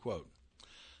Scripture, end quote.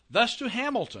 Thus to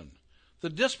Hamilton, the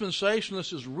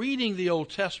dispensationalist is reading the Old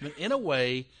Testament in a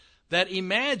way that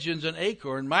imagines an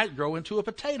acorn might grow into a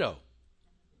potato.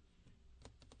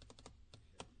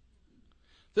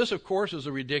 This, of course, is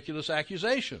a ridiculous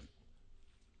accusation.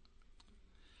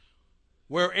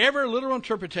 Wherever literal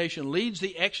interpretation leads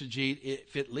the exegete,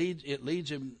 if it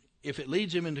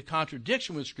leads him into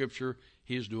contradiction with Scripture,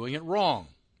 he is doing it wrong.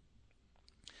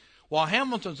 While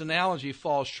Hamilton's analogy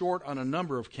falls short on a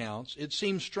number of counts, it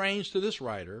seems strange to this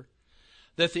writer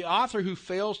that the author who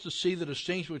fails to see the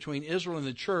distinction between Israel and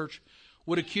the church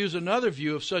would accuse another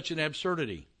view of such an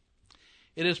absurdity.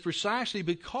 It is precisely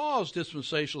because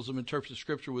dispensationalism interprets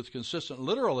Scripture with consistent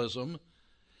literalism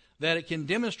that it can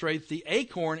demonstrate the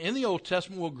acorn in the Old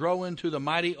Testament will grow into the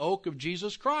mighty oak of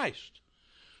Jesus Christ,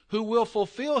 who will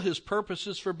fulfill his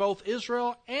purposes for both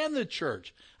Israel and the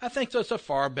church. I think that's a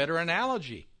far better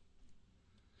analogy.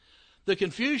 The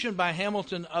confusion by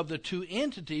Hamilton of the two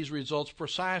entities results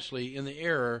precisely in the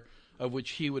error of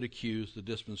which he would accuse the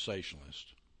dispensationalist.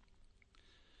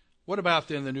 What about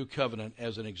then the New Covenant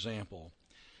as an example?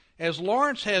 As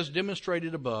Lawrence has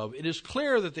demonstrated above, it is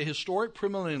clear that the historic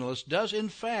premillennialist does in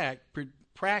fact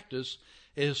practice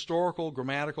a historical,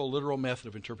 grammatical, literal method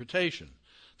of interpretation.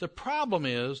 The problem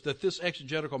is that this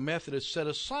exegetical method is set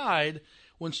aside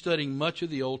when studying much of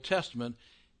the Old Testament,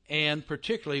 and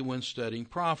particularly when studying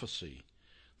prophecy.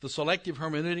 The selective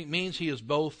hermeneutic means he is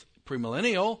both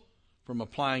premillennial, from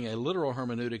applying a literal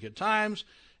hermeneutic at times,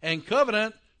 and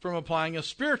covenant, from applying a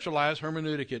spiritualized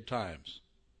hermeneutic at times.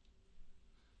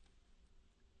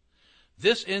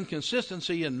 This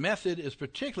inconsistency in method is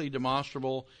particularly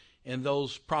demonstrable in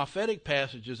those prophetic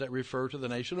passages that refer to the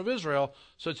nation of Israel,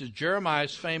 such as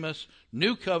Jeremiah's famous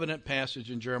New Covenant passage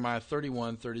in Jeremiah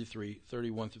 31 through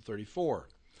 34.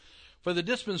 For the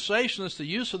dispensationalists, the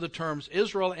use of the terms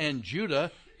Israel and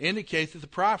Judah indicate that the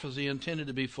prophecy intended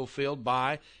to be fulfilled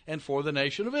by and for the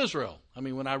nation of Israel. I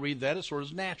mean, when I read that, it sort of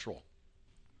is natural.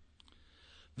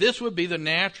 This would be the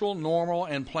natural, normal,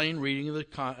 and plain reading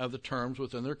of the terms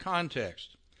within their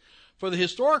context. For the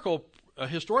historic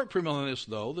premillennialists,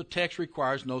 though, the text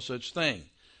requires no such thing,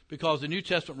 because the New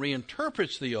Testament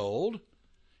reinterprets the Old,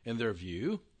 in their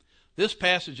view. This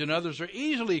passage and others are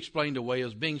easily explained away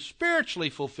as being spiritually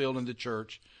fulfilled in the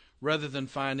church, rather than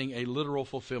finding a literal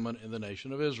fulfillment in the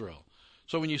nation of Israel.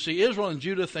 So when you see Israel and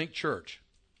Judah, think church.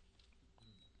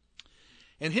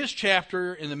 In his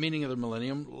chapter, In the Meaning of the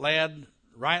Millennium, Ladd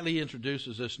rightly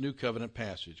introduces this New Covenant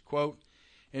passage. Quote,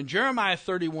 in Jeremiah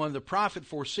 31, the prophet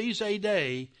foresees a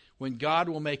day when God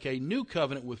will make a new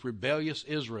covenant with rebellious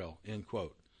Israel, end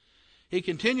quote. He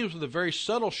continues with a very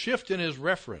subtle shift in his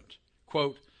referent.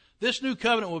 Quote, this new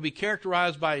covenant will be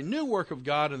characterized by a new work of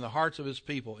God in the hearts of his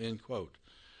people, end quote.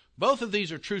 Both of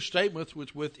these are true statements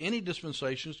which with any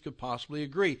dispensationalist could possibly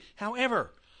agree.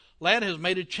 However, Ladd has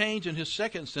made a change in his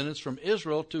second sentence from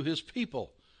Israel to his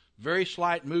people. Very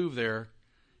slight move there,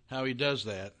 how he does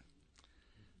that.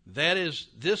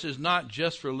 This is not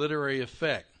just for literary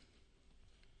effect.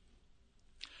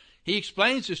 He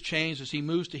explains this change as he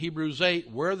moves to Hebrews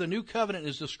 8, where the new covenant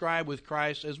is described with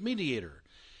Christ as mediator.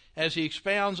 As he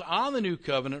expounds on the new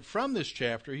covenant from this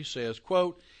chapter, he says,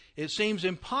 quote, it seems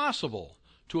impossible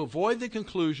to avoid the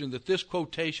conclusion that this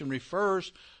quotation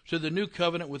refers to the new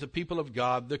covenant with the people of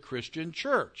God, the Christian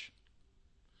church.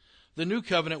 The new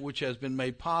covenant which has been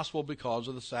made possible because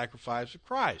of the sacrifice of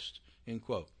Christ, end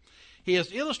quote. He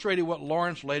has illustrated what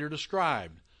Lawrence later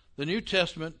described, the New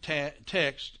Testament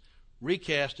text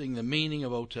recasting the meaning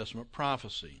of Old Testament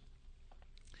prophecy.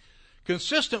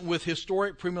 Consistent with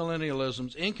historic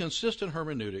premillennialism's inconsistent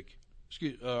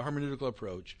hermeneutical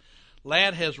approach,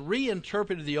 Ladd has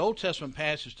reinterpreted the Old Testament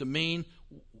passage to mean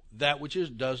that which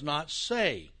it does not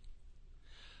say.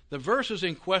 The verses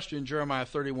in question, Jeremiah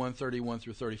 31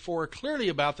 through 34, are clearly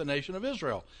about the nation of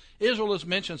Israel. Israel is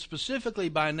mentioned specifically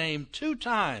by name 2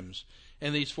 times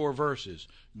in these 4 verses,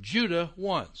 Judah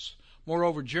once.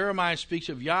 Moreover, Jeremiah speaks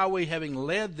of Yahweh having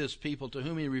led this people to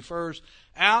whom he refers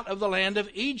out of the land of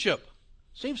Egypt.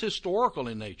 Seems historical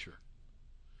in nature.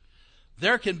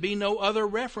 There can be no other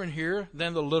reference here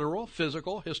than the literal,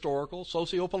 physical, historical,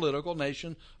 socio-political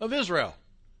nation of Israel.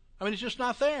 I mean, it's just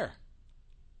not there.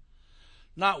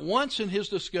 Not once in his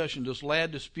discussion does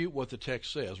Ladd dispute what the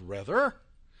text says. Rather,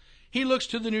 he looks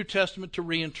to the New Testament to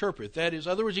reinterpret. That is,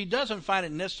 in other words, he doesn't find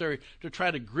it necessary to try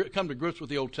to come to grips with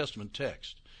the Old Testament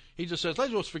text. He just says,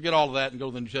 let's just forget all of that and go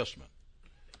to the New Testament.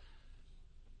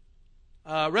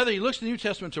 Rather, he looks to the New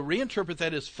Testament to reinterpret,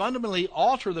 that is, fundamentally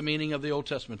alter the meaning of the Old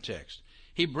Testament text.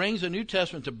 He brings the New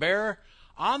Testament to bear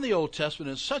on the Old Testament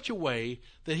in such a way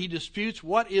that he disputes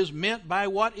what is meant by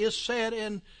what is said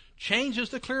and changes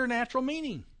the clear natural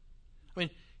meaning. I mean,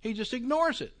 he just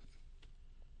ignores it.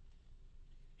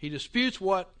 He disputes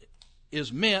what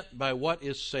is meant by what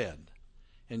is said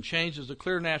and changes the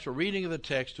clear natural reading of the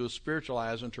text to a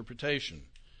spiritualized interpretation.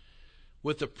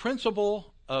 With the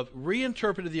principle of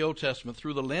reinterpreting the Old Testament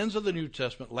through the lens of the New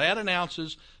Testament, Ladd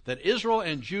announces that Israel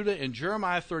and Judah in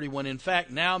Jeremiah 31 in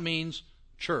fact now means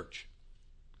church.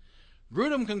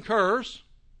 Grudem concurs.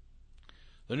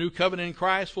 The new covenant in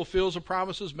Christ fulfills the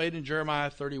promises made in Jeremiah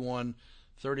 31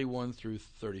 through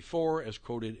 34, as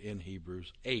quoted in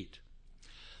Hebrews 8.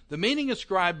 The meaning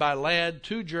ascribed by Ladd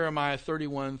to Jeremiah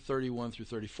 31:31 through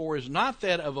 34 is not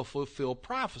that of a fulfilled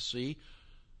prophecy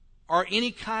or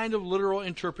any kind of literal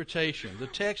interpretation. The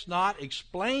text not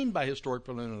explained by historic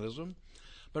premillennialism,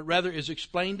 but rather is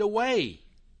explained away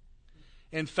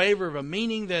in favor of a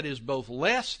meaning that is both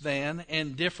less than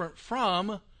and different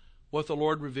from what the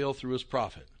Lord revealed through his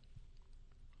prophet.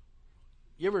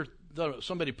 You ever thought of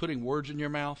somebody putting words in your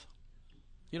mouth?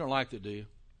 You don't like that, do you?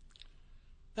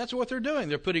 That's what they're doing.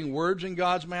 They're putting words in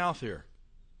God's mouth here.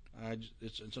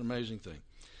 It's an amazing thing.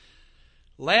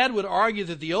 Ladd would argue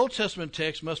that the Old Testament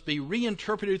text must be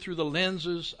reinterpreted through the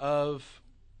lenses of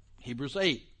Hebrews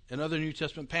 8 and other New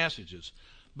Testament passages.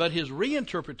 But his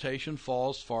reinterpretation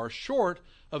falls far short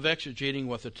of exegeting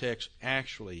what the text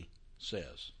actually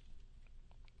says.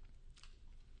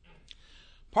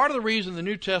 Part of the reason the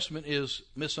New Testament is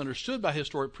misunderstood by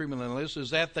historic premillennialists is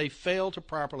that they fail to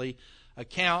properly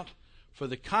account for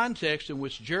the context in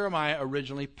which Jeremiah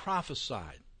originally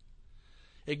prophesied.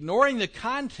 Ignoring the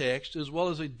context as well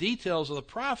as the details of the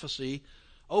prophecy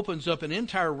opens up an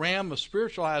entire realm of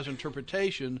spiritualized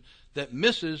interpretation that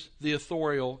misses the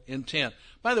authorial intent.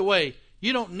 By the way,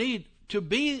 you don't need to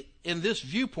be in this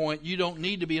viewpoint, you don't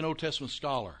need to be an Old Testament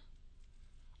scholar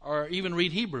or even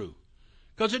read Hebrew,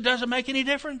 because it doesn't make any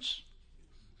difference.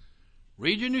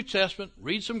 Read your New Testament,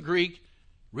 read some Greek,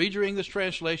 read your English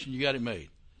translation, you got it made.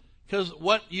 Because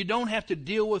you don't have to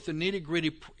deal with the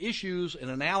nitty-gritty issues and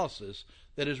analysis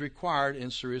that is required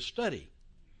in serious study.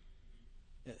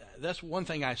 That's one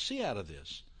thing I see out of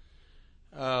this.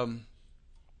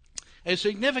 A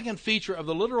significant feature of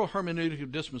the literal hermeneutic of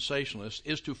dispensationalists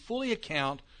is to fully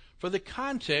account for the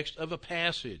context of a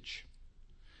passage.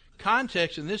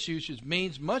 Context in this usage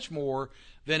means much more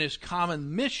than its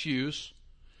common misuse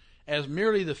as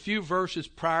merely the few verses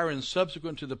prior and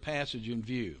subsequent to the passage in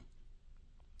view.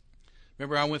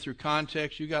 Remember, I went through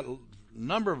context. You got a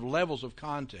number of levels of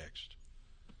context.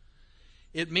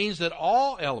 It means that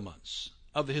all elements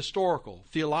of the historical,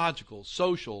 theological,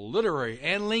 social, literary,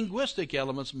 and linguistic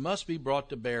elements must be brought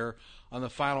to bear on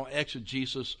the final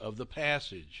exegesis of the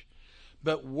passage.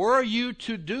 But were you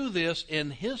to do this in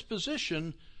his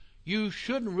position, you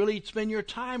shouldn't really spend your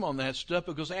time on that stuff,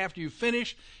 because after you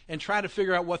finish and try to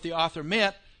figure out what the author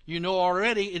meant, you know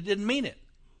already it didn't mean it.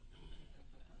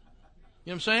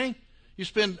 You know what I'm saying? You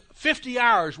spend 50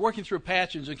 hours working through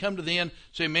passages and come to the end,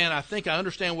 say, man, I think I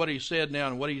understand what he said now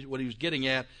and what he was getting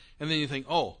at. And then you think,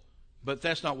 oh, but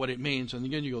that's not what it means. And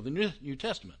again you go, the New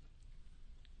Testament.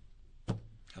 I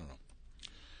don't know.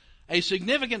 A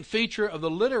significant feature of the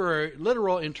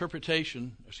literal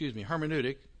interpretation,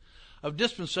 hermeneutic, of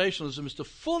dispensationalism is to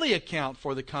fully account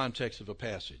for the context of a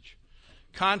passage.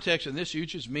 Context in this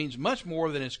usage means much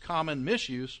more than its common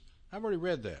misuse. I've already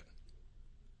read that.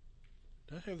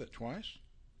 Did I have that twice?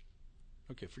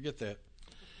 Okay, forget that.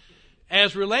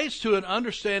 As relates to an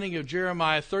understanding of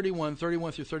Jeremiah 31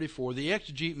 through 34, the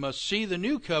exegete must see the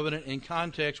new covenant in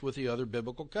context with the other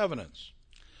biblical covenants.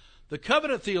 The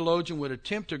covenant theologian would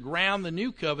attempt to ground the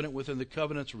new covenant within the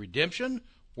covenants of redemption,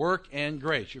 work, and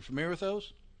grace. You're familiar with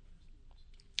those?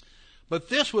 But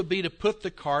this would be to put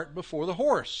the cart before the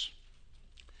horse.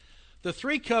 The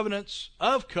three covenants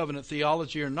of covenant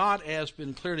theology are not, as has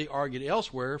been clearly argued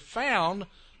elsewhere, found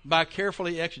by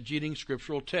carefully exegeting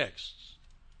scriptural texts.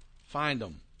 Find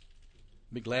them.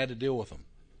 Be glad to deal with them.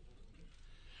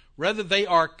 Rather, they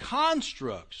are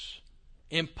constructs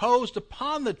imposed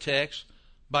upon the text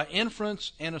by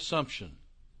inference and assumption.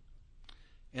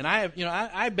 And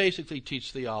I basically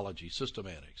teach theology,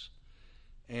 systematics.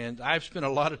 And I've spent a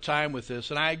lot of time with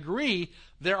this, and I agree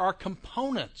there are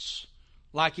components,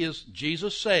 like is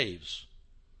Jesus saves,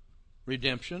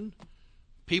 redemption,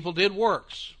 people did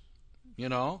works,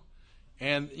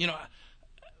 and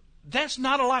that's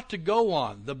not a lot to go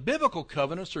on. The biblical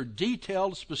covenants are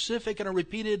detailed, specific, and are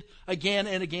repeated again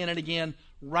and again and again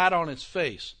right on its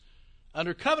face.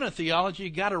 Under covenant theology, you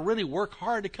got to really work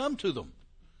hard to come to them,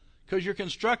 because you're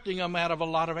constructing them out of a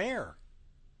lot of error.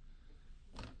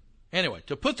 Anyway,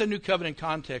 to put the new covenant in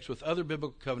context with other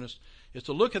biblical covenants is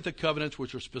to look at the covenants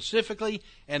which are specifically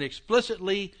and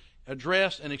explicitly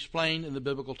addressed and explained in the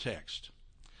biblical text.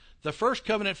 The first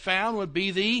covenant found would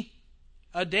be the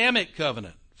Adamic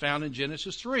covenant, found in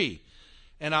Genesis 3.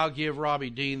 And I'll give Robbie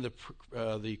Dean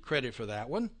the credit for that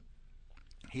one.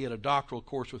 He had a doctoral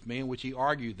course with me in which he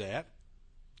argued that.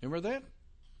 Remember that?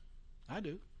 I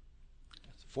do.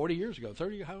 40 years ago,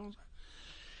 30, how long was that?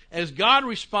 As God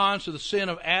responds to the sin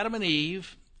of Adam and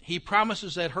Eve, he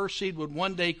promises that her seed would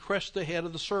one day crush the head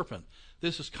of the serpent.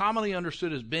 This is commonly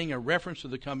understood as being a reference to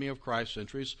the coming of Christ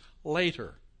centuries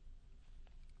later.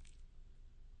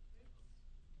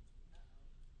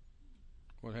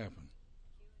 What happened?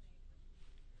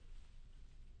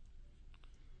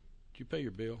 Did you pay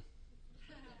your bill?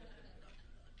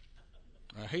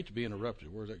 I hate to be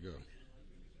interrupted. Where'd that go?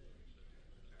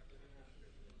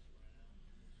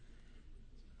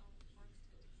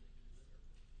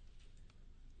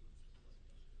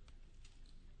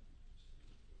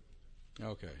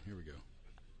 Okay, here we go.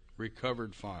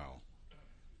 Recovered file.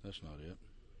 That's not it.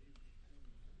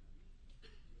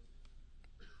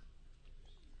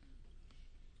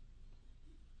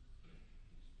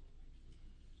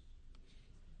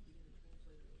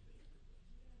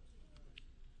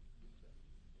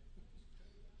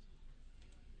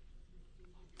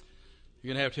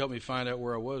 You're going to have to help me find out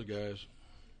where I was, guys.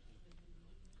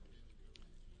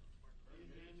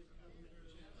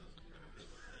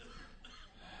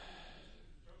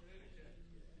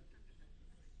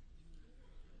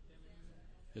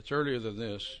 It's earlier than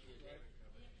this.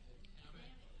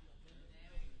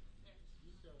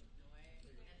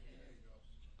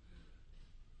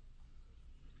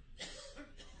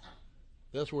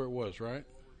 That's where it was, right?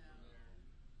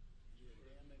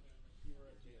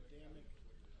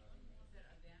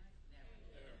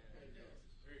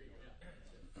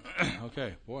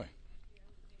 Okay, boy.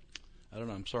 I don't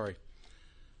know. I'm sorry.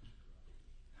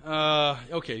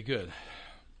 Okay, good.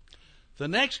 The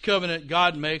next covenant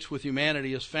God makes with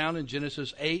humanity is found in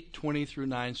Genesis 8:20 through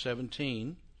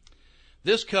 9:17.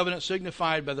 This covenant,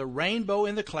 signified by the rainbow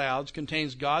in the clouds,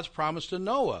 contains God's promise to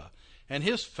Noah and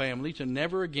his family to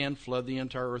never again flood the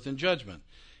entire earth in judgment.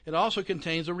 It also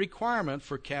contains a requirement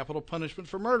for capital punishment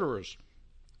for murderers.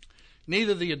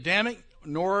 Neither the Adamic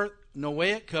nor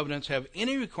Noahic covenants have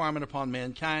any requirement upon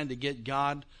mankind to get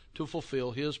God to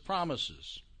fulfill his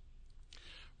promises.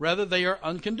 Rather, they are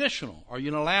unconditional or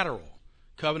unilateral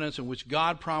covenants in which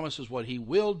God promises what he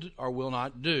will or will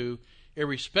not do,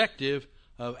 irrespective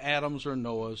of Adam's or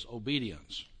Noah's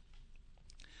obedience.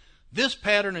 This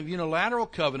pattern of unilateral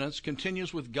covenants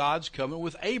continues with God's covenant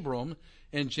with Abram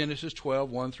in Genesis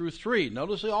 12:1 through 3.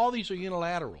 Notice that all these are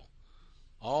unilateral,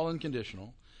 all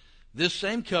unconditional. This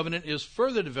same covenant is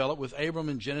further developed with Abram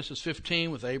in Genesis 15,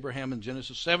 with Abraham in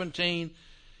Genesis 17.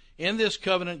 In this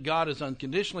covenant, God has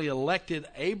unconditionally elected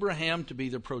Abraham to be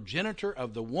the progenitor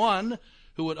of the one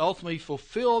who would ultimately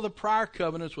fulfill the prior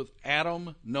covenants with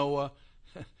Adam, Noah,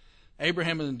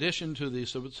 Abraham, in addition to the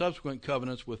subsequent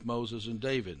covenants with Moses and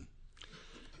David.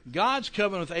 God's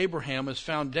covenant with Abraham is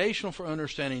foundational for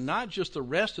understanding not just the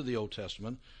rest of the Old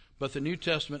Testament, but the New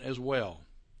Testament as well.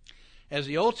 As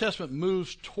the Old Testament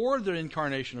moves toward the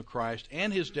incarnation of Christ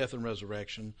and his death and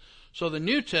resurrection, so the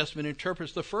New Testament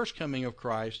interprets the first coming of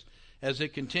Christ as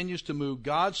it continues to move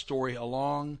God's story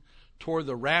along toward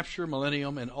the rapture,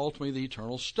 millennium, and ultimately the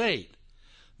eternal state.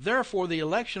 Therefore, the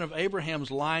election of Abraham's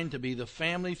line to be the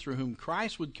family through whom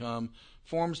Christ would come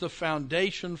forms the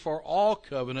foundation for all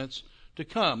covenants to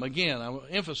come. Again, I'm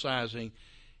emphasizing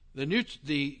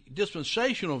the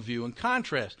dispensational view, in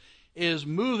contrast, is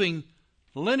moving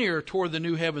linear toward the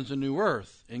new heavens and new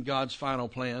earth in God's final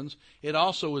plans. It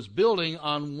also is building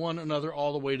on one another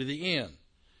all the way to the end.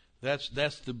 That's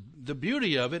the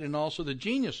beauty of it and also the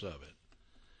genius of it.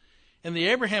 In the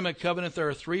Abrahamic covenant, there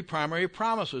are three primary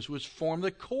promises which form the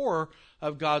core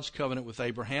of God's covenant with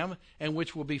Abraham and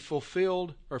which will be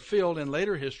fulfilled or filled in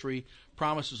later history,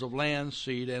 promises of land,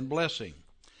 seed, and blessing.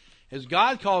 As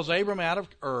God calls Abram out of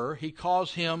Ur, he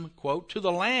calls him, quote, to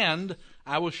the land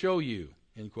I will show you,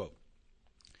 end quote.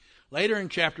 Later in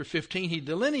chapter 15, he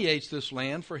delineates this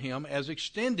land for him as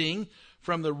extending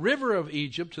from the river of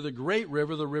Egypt to the great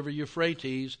river, the river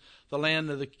Euphrates, the land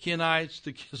of the Kenites,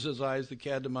 the Kizzites, the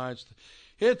Kadmonites, the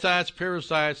Hittites,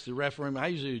 Perizzites, the Rephaim. I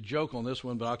usually joke on this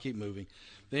one, but I'll keep moving.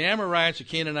 The Amorites, the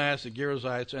Canaanites, the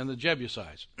Girzites, and the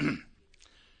Jebusites.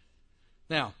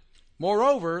 Now,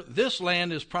 moreover, this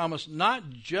land is promised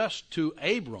not just to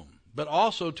Abram, but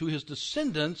also to his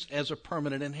descendants as a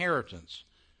permanent inheritance.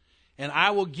 And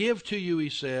I will give to you, he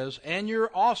says, and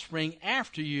your offspring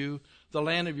after you, the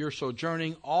land of your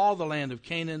sojourning, all the land of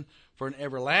Canaan, for an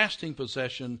everlasting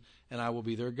possession, and I will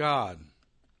be their God.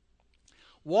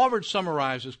 Walvoord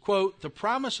summarizes, quote, the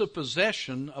promise of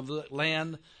possession of the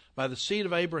land by the seed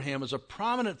of Abraham is a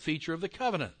prominent feature of the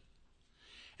covenant.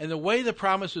 And the way the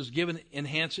promise is given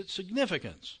enhances its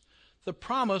significance. The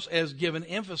promise as given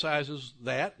emphasizes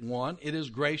that, 1, it is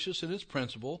gracious in its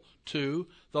principle. 2,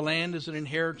 the land is an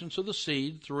inheritance of the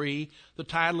seed. 3, the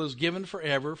title is given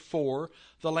forever. 4,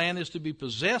 the land is to be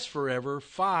possessed forever.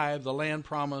 5, the land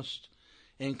promised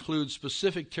includes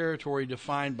specific territory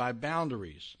defined by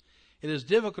boundaries. It is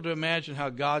difficult to imagine how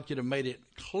God could have made it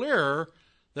clearer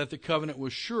that the covenant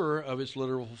was sure of its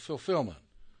literal fulfillment.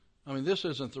 I mean, this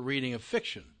isn't the reading of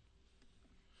fiction.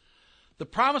 The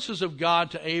promises of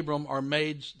God to Abram are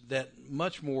made that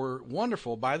much more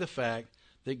wonderful by the fact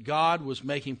that God was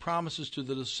making promises to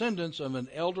the descendants of an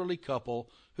elderly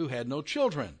couple who had no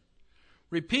children.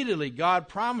 Repeatedly, God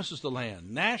promises the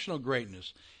land, national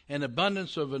greatness, and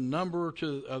abundance of a number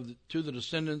to the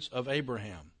descendants of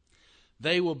Abraham.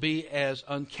 They will be as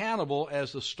uncountable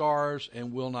as the stars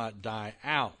and will not die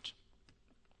out.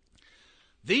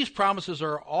 These promises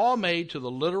are all made to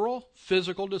the literal,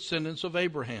 physical descendants of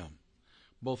Abraham.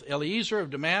 Both Eliezer of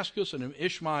Damascus and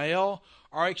Ishmael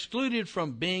are excluded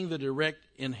from being the direct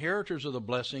inheritors of the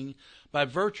blessing by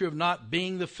virtue of not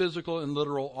being the physical and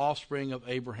literal offspring of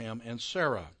Abraham and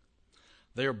Sarah.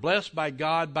 They are blessed by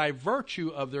God by virtue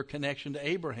of their connection to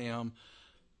Abraham,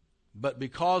 but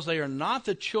because they are not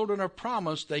the children of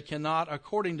promise, they cannot,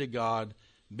 according to God,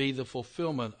 be the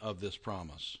fulfillment of this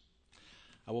promise.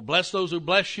 I will bless those who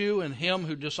bless you, and him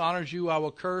who dishonors you I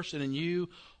will curse, and in you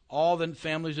all the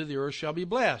families of the earth shall be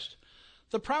blessed.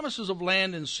 The promises of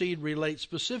land and seed relate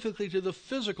specifically to the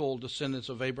physical descendants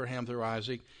of Abraham through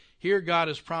Isaac. Here God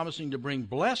is promising to bring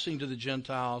blessing to the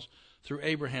Gentiles through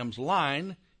Abraham's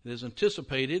line. It is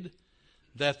anticipated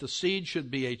that the seed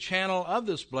should be a channel of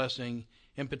this blessing.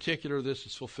 In particular, this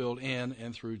is fulfilled in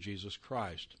and through Jesus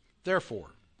Christ. Therefore,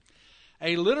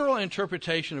 a literal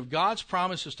interpretation of God's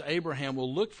promises to Abraham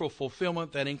will look for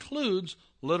fulfillment that includes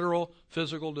literal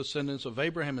physical descendants of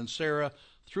Abraham and Sarah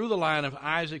through the line of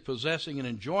Isaac possessing and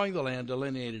enjoying the land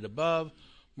delineated above.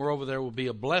 Moreover, there will be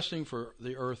a blessing for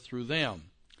the earth through them.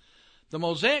 The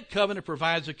Mosaic covenant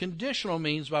provides a conditional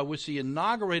means by which the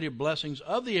inaugurated blessings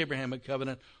of the Abrahamic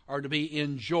covenant are to be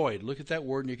enjoyed. Look at that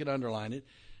word and you can underline it.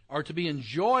 Are to be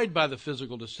enjoyed by the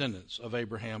physical descendants of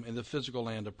Abraham in the physical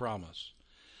land of promise.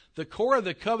 The core of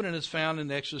the covenant is found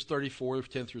in Exodus 34,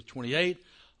 10 through 28,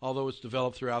 although it's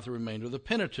developed throughout the remainder of the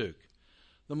Pentateuch.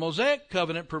 The Mosaic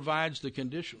covenant provides the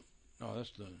condition.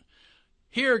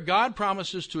 Here, God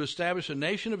promises to establish a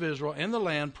nation of Israel in the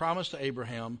land promised to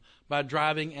Abraham by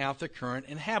driving out the current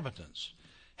inhabitants.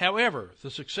 However,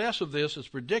 the success of this is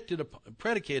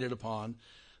predicated upon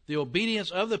the obedience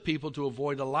of the people to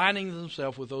avoid aligning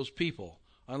themselves with those people.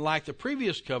 Unlike the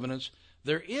previous covenants,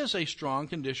 there is a strong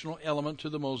conditional element to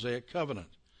the Mosaic covenant.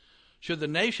 Should the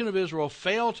nation of Israel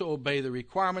fail to obey the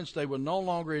requirements, they will no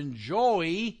longer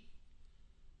enjoy,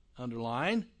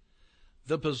 underline,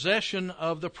 the possession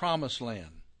of the promised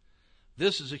land.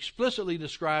 This is explicitly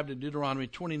described in Deuteronomy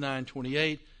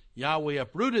 29:28. Yahweh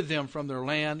uprooted them from their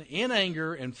land in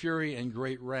anger and fury and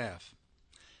great wrath.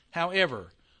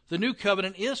 However, the new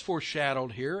covenant is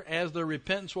foreshadowed here as their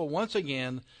repentance will once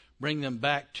again bring them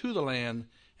back to the land,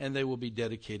 and they will be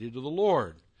dedicated to the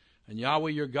Lord. And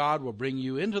Yahweh your God will bring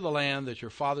you into the land that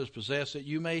your fathers possessed, that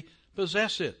you may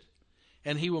possess it.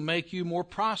 And he will make you more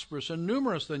prosperous and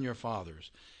numerous than your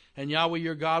fathers. And Yahweh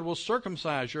your God will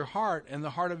circumcise your heart and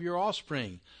the heart of your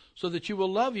offspring, so that you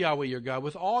will love Yahweh your God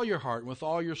with all your heart and with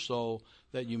all your soul,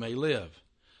 that you may live.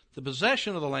 The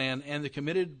possession of the land and the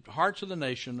committed hearts of the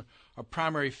nation are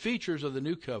primary features of the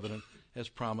new covenant as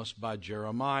promised by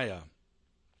Jeremiah.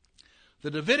 The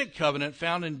Davidic covenant,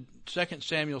 found in 2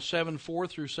 Samuel 7, 4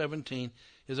 through 17,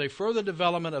 is a further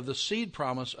development of the seed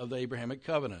promise of the Abrahamic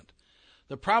covenant.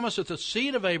 The promise that the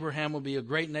seed of Abraham will be a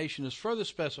great nation is further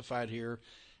specified here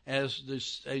as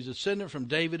a descendant from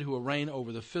David who will reign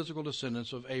over the physical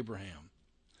descendants of Abraham.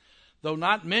 Though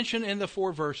not mentioned in the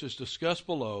 4 verses discussed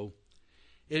below,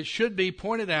 it should be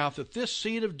pointed out that this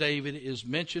seed of David is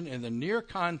mentioned in the near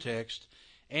context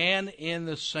and in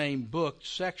the same book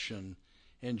section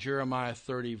in Jeremiah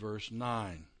 30, verse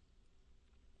 9.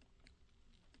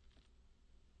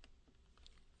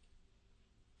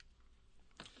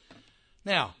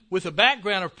 Now, with the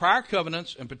background of prior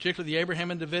covenants, and particularly the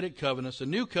Abraham and Davidic covenants, the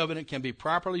new covenant can be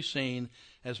properly seen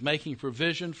as making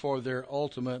provision for their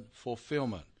ultimate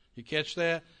fulfillment. You catch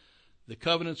that? The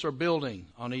covenants are building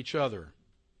on each other.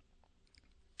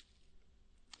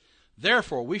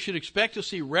 Therefore, we should expect to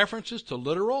see references to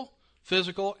literal,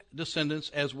 physical descendants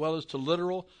as well as to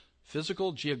literal,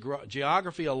 physical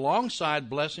geography alongside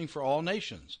blessing for all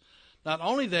nations. Not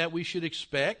only that, we should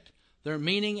expect their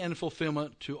meaning and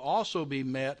fulfillment to also be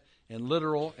met in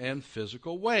literal and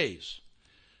physical ways.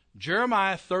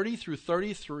 Jeremiah 30 through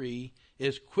 33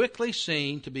 is quickly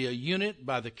seen to be a unit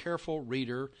by the careful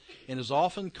reader and is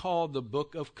often called the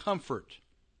Book of Comfort.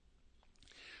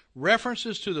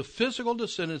 References to the physical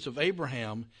descendants of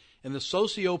Abraham in the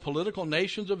socio-political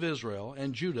nations of Israel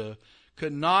and Judah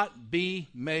could not be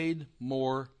made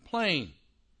more plain.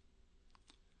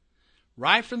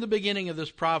 Right from the beginning of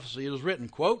this prophecy, it is written,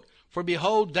 quote, "For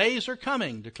behold, days are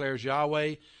coming, declares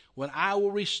Yahweh, when I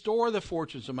will restore the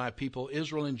fortunes of my people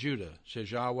Israel and Judah,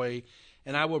 says Yahweh,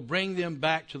 and I will bring them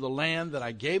back to the land that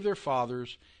I gave their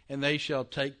fathers, and they shall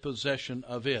take possession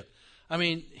of it. I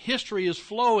mean, history is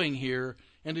flowing here,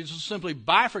 and to just simply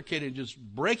bifurcate it, just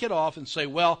break it off and say,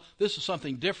 well, this is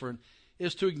something different,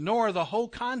 is to ignore the whole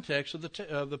context of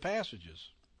the passages.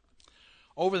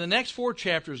 Over the next 4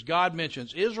 chapters, God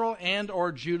mentions Israel and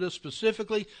or Judah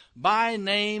specifically by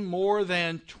name more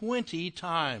than 20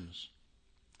 times.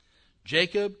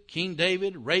 Jacob, King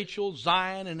David, Rachel,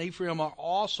 Zion, and Ephraim are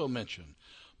also mentioned.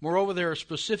 Moreover, there are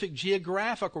specific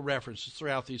geographical references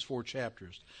throughout these 4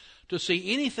 chapters. To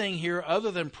see anything here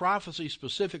other than prophecy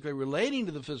specifically relating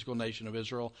to the physical nation of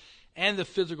Israel and the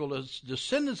physical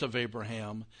descendants of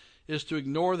Abraham is to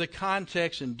ignore the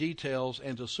context and details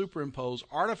and to superimpose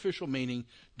artificial meaning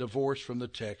divorced from the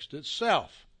text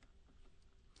itself.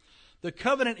 The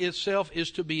covenant itself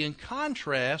is to be in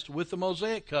contrast with the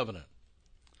Mosaic covenant.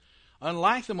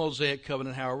 Unlike the Mosaic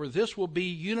covenant, however, this will be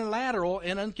unilateral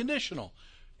and unconditional.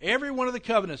 Every one of the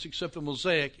covenants except the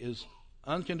Mosaic is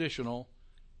unconditional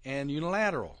and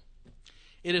unilateral.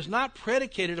 It is not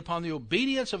predicated upon the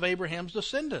obedience of Abraham's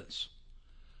descendants,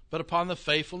 but upon the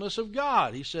faithfulness of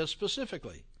God, he says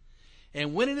specifically.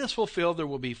 And when it is fulfilled, there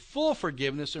will be full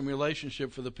forgiveness and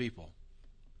relationship for the people.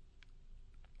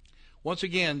 Once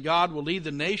again, God will lead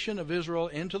the nation of Israel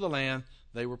into the land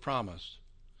they were promised.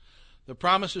 The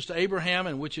promises to Abraham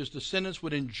in which his descendants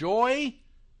would enjoy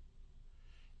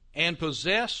and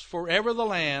possess forever the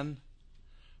land,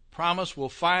 promise will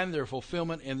find their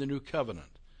fulfillment in the new covenant.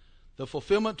 The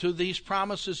fulfillment to these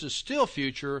promises is still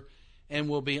future and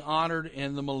will be honored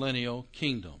in the millennial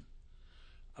kingdom.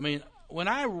 I mean, when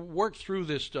I worked through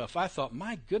this stuff, I thought,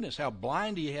 my goodness, how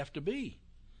blind do you have to be?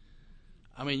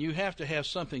 I mean, you have to have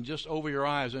something just over your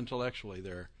eyes intellectually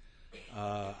there.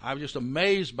 I'm just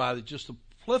amazed by just the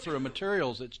plethora of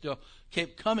materials that still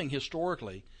kept coming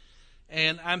historically.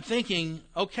 And I'm thinking,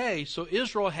 okay, so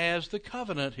Israel has the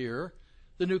covenant here,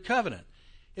 the new covenant.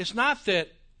 It's not that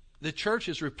the church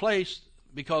is replaced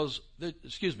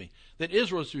that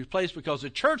Israel is replaced because the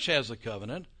church has the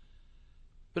covenant,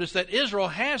 but it's that Israel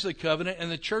has the covenant and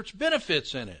the church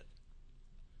benefits in it.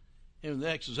 And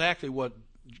that's exactly what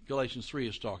Galatians 3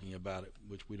 is talking about,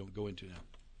 which we don't go into now.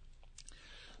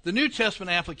 The New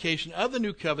Testament application of the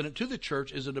new covenant to the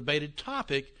church is a debated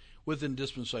topic within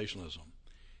dispensationalism.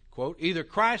 Quote, either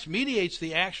Christ mediates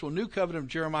the actual new covenant of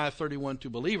Jeremiah 31 to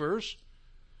believers,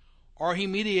 or he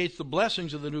mediates the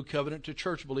blessings of the new covenant to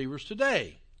church believers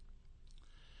today.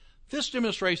 This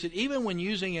demonstrates that even when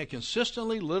using a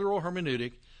consistently literal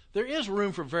hermeneutic, there is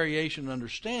room for variation and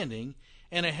understanding,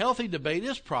 and a healthy debate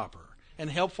is proper and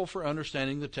helpful for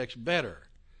understanding the text better.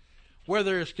 Where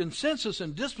there is consensus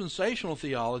in dispensational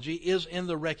theology is in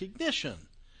the recognition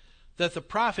that the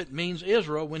prophet means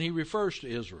Israel when he refers to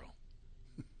Israel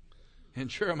in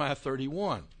Jeremiah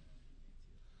 31.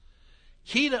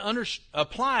 Key to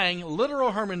applying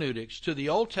literal hermeneutics to the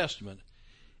Old Testament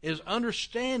is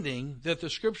understanding that the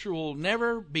Scripture will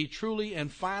never be truly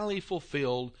and finally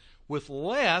fulfilled with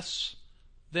less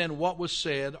than what was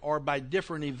said or by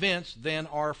different events than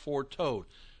are foretold.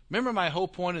 Remember my whole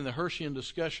point in the Hirschian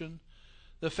discussion?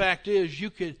 The fact is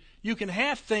you can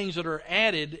have things that are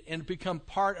added and become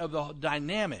part of the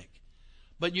dynamic,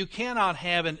 but you cannot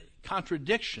have a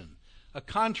contradiction, a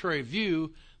contrary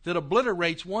view that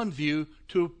obliterates one view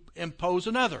to impose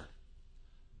another.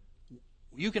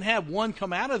 You can have one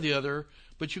come out of the other,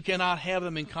 but you cannot have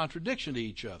them in contradiction to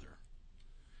each other.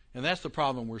 And that's the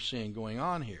problem we're seeing going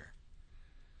on here.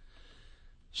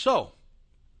 So,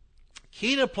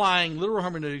 key to applying literal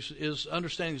hermeneutics is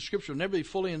understanding the Scripture will never be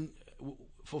fully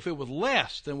fulfilled with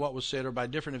less than what was said or by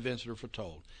different events that are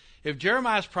foretold. If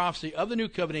Jeremiah's prophecy of the new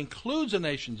covenant includes the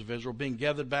nations of Israel being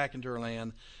gathered back into her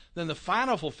land, then the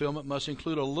final fulfillment must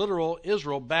include a literal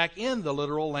Israel back in the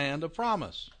literal land of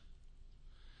promise.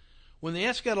 When the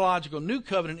eschatological new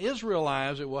covenant is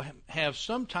realized, it will have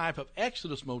some type of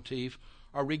Exodus motif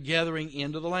or regathering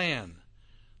into the land.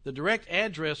 The direct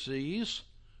addressees,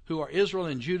 who are Israel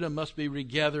and Judah, must be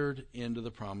regathered into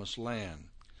the promised land.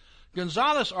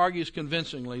 Gonzalez argues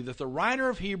convincingly that the writer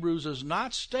of Hebrews is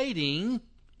not stating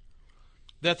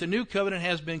that the new covenant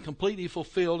has been completely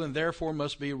fulfilled and therefore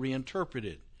must be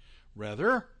reinterpreted.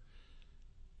 Rather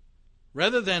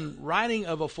than writing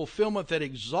of a fulfillment that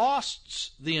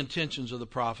exhausts the intentions of the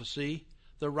prophecy,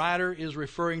 the writer is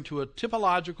referring to a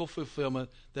typological fulfillment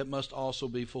that must also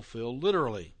be fulfilled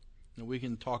literally. And we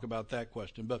can talk about that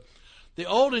question. But the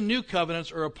Old and New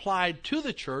Covenants are applied to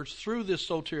the church through this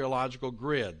soteriological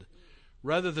grid,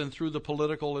 rather than through the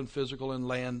political and physical and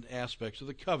land aspects of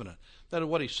the covenant. That is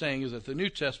what he's saying is that the New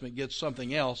Testament gets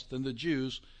something else than the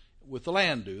Jews with the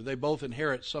land do. They both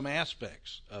inherit some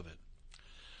aspects of it.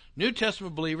 New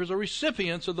Testament believers are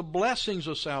recipients of the blessings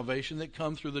of salvation that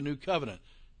come through the new covenant.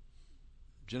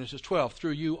 Genesis 12,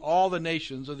 through you all the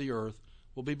nations of the earth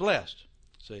will be blessed.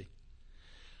 See?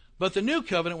 But the new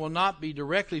covenant will not be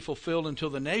directly fulfilled until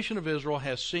the nation of Israel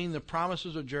has seen the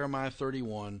promises of Jeremiah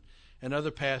 31 and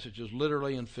other passages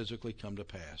literally and physically come to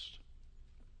pass.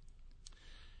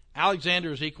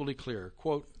 Alexander is equally clear.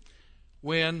 Quote,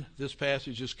 when this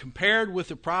passage is compared with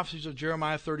the prophecies of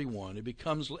Jeremiah 31, it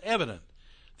becomes evident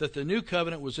that the new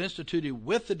covenant was instituted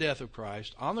with the death of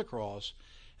Christ on the cross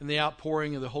and the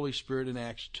outpouring of the Holy Spirit in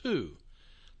Acts 2.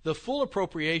 The full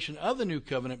appropriation of the new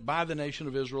covenant by the nation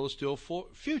of Israel is still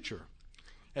future,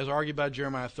 as argued by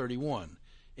Jeremiah 31.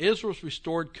 Israel's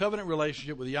restored covenant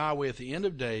relationship with Yahweh at the end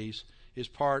of days is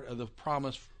part of the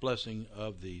promised blessing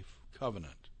of the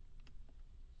covenant.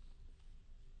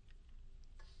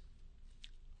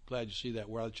 Glad you see that.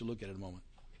 Where I'll let you look at it in a moment.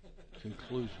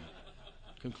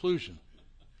 Conclusion.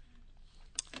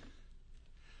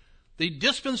 The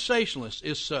dispensationalist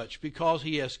is such because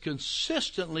he has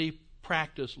consistently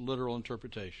practiced literal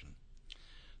interpretation.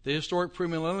 The historic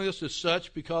premillennialist is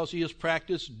such because he has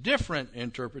practiced different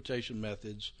interpretation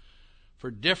methods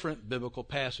for different biblical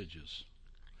passages.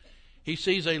 He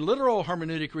sees a literal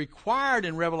hermeneutic required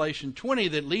in Revelation 20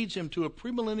 that leads him to a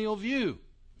premillennial view,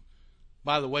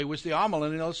 by the way, which the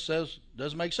amillennialist says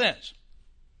doesn't make sense.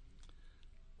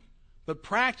 But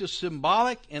practice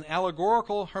symbolic and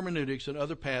allegorical hermeneutics in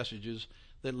other passages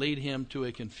that lead him to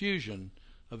a confusion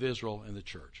of Israel and the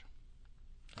church.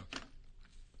 Okay.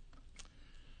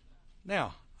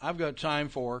 Now, I've got time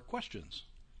for questions.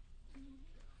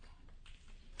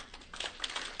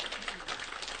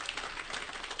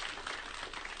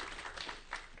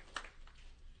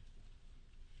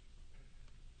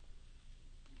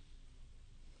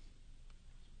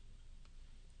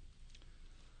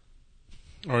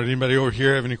 All right, anybody over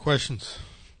here have any questions?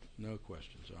 No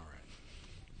questions, all right.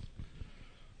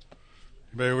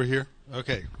 Anybody over here?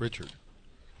 Okay, Richard.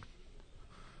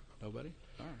 Nobody?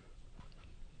 All right.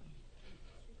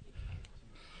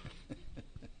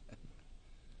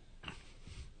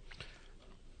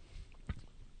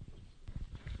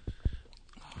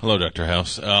 Hello, Dr.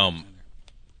 House.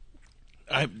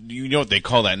 You know what they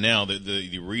call that now?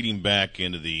 The reading back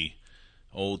into the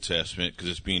Old Testament, because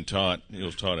it's being taught. It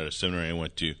was taught at a seminary I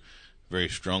went to very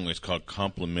strongly. It's called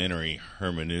complementary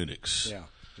hermeneutics. Yeah.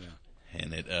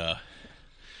 And it.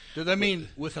 Does that mean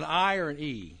with an I or an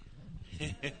E?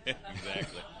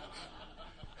 Exactly.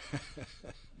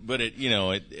 But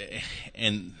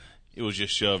and it was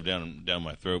just shoved down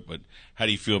my throat. But how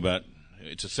do you feel about?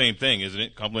 It's the same thing, isn't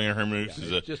it? Complementary hermeneutics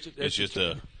it's just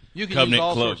a you can covenant use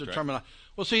all cloak, sorts of right? terminology.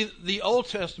 Well, see, the Old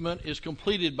Testament is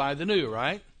completed by the New,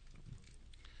 right?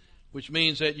 Which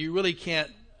means that you really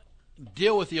can't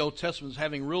deal with the Old Testament as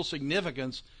having real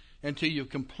significance until you've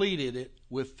completed it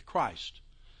with Christ.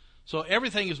 So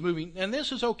everything is moving, and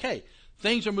this is okay.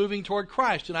 Things are moving toward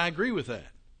Christ, and I agree with that.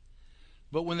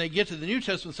 But when they get to the New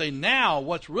Testament, say, now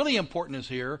what's really important is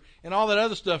here, and all that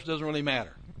other stuff doesn't really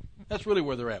matter. That's really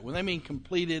where they're at. When they mean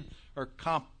completed or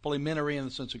complementary in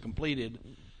the sense of completed,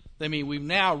 they mean we've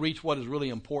now reached what is really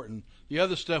important. The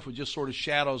other stuff was just sort of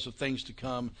shadows of things to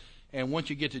come. And once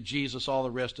you get to Jesus, all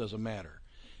the rest doesn't matter.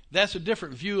 That's a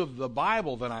different view of the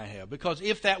Bible than I have. Because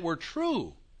if that were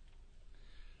true,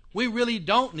 we really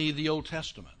don't need the Old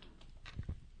Testament.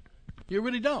 You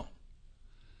really don't.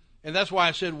 And that's why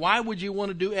I said, why would you want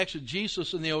to do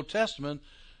exegesis in the Old Testament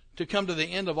to come to the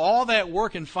end of all that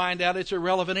work and find out it's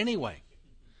irrelevant anyway?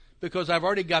 Because I've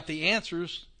already got the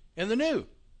answers in the New.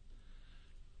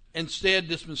 Instead,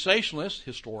 dispensationalists,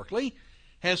 historically,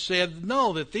 has said,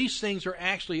 no, that these things are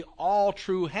actually all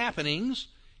true happenings,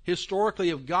 historically,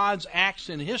 of God's acts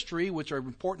in history, which are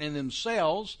important in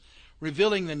themselves,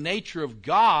 revealing the nature of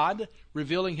God,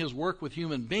 revealing His work with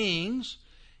human beings,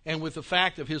 and with the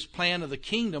fact of His plan of the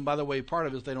kingdom. By the way, part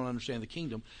of it is they don't understand the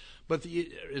kingdom. But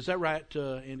is that right,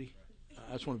 Andy?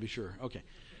 I just want to be sure. Okay.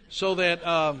 So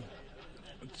that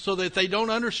they don't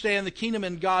understand the kingdom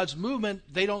and God's movement,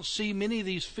 they don't see many of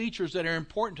these features that are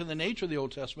important to the nature of the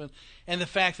Old Testament, and the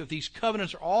fact that these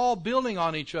covenants are all building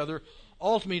on each other,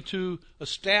 ultimately to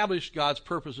establish God's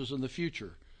purposes in the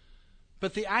future.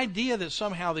 But the idea that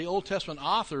somehow the Old Testament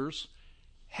authors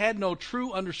had no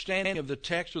true understanding of the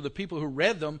text, or the people who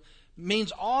read them,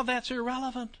 means all that's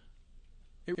irrelevant.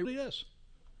 It really is.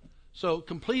 So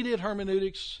completed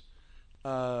hermeneutics,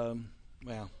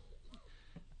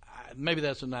 maybe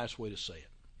that's a nice way to say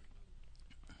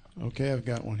it. Okay, I've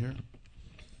got one here.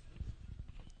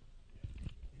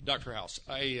 Dr. House,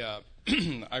 I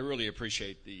really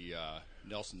appreciate the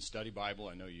Nelson Study Bible.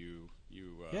 I know you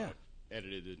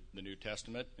edited the New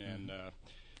Testament, and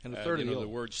And a third of the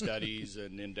word studies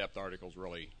and in-depth articles,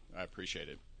 really, I appreciate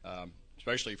it.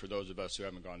 Especially for those of us who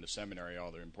haven't gone to seminary,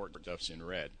 all the important stuff's in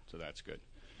red, so that's good.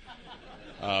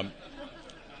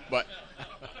 But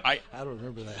I don't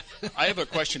remember that. I have a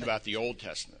question about the Old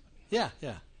Testament. Yeah.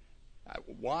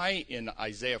 Why in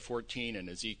Isaiah 14 and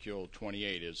Ezekiel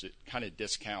 28 is it kind of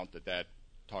discount that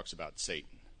talks about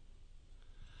Satan?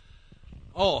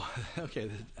 Oh, okay.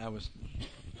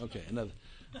 Another.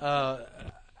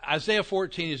 Isaiah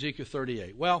 14, Ezekiel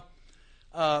 38. Well,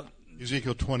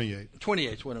 Ezekiel 28.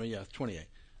 28. 28.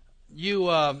 You,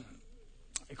 of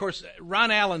course,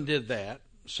 Ron Allen did that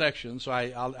section, so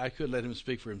I could let him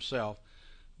speak for himself.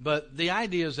 But the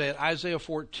idea is that Isaiah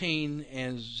 14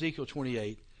 and Ezekiel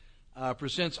 28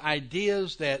 presents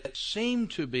ideas that seem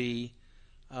to be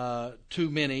too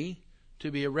many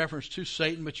to be a reference to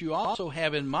Satan, but you also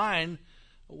have in mind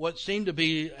what seem to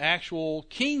be actual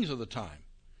kings of the time.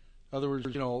 In other words,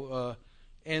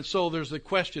 and so there's the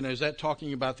question: is that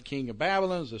talking about the king of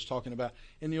Babylon? Is this talking about,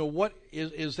 and what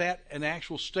is that an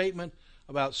actual statement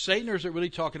about Satan, or is it really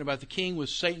talking about the king with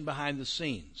Satan behind the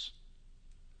scenes?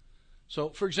 So,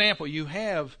 for example, you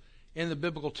have in the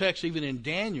biblical text, even in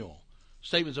Daniel,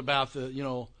 statements about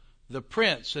the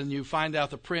prince, and you find out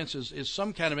the prince is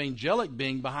some kind of angelic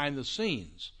being behind the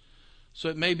scenes. So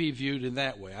it may be viewed in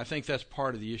that way. I think that's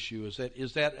part of the issue,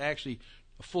 is that actually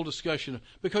a full discussion,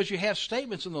 because you have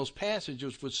statements in those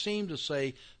passages which seem to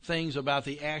say things about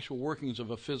the actual workings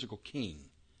of a physical king.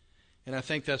 And I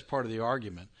think that's part of the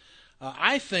argument.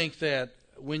 I think that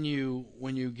when you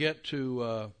get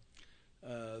to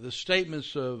the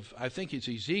statements of, I think it's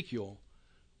Ezekiel,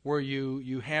 where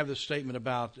you have the statement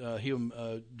about him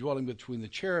dwelling between the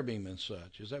cherubim and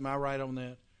such. Am I right on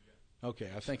that? Okay,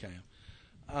 I think I am.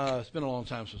 It's been a long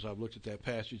time since I've looked at that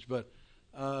passage, but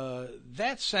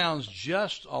that sounds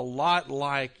just a lot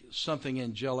like something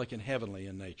angelic and heavenly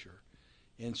in nature,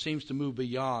 and seems to move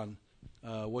beyond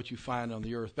what you find on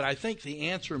the earth. But I think the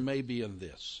answer may be in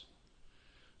this.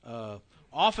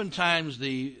 Oftentimes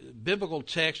the biblical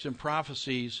text and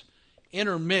prophecies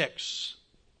intermix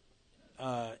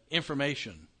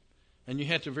information, and you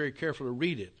have to very carefully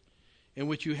read it, in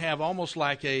which you have almost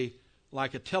like a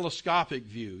telescopic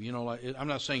view. I'm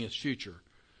not saying it's future,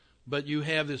 but you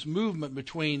have this movement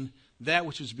between that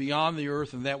which is beyond the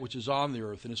earth and that which is on the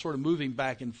earth, and it's sort of moving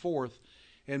back and forth,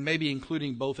 and maybe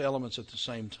including both elements at the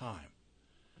same time.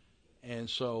 And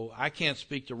so I can't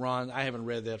speak to Ron. I haven't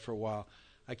read that for a while.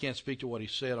 I can't speak to what he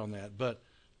said on that, but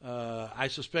I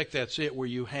suspect that's it, where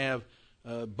you have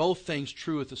both things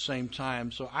true at the same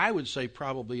time. So I would say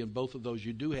probably in both of those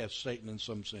you do have Satan in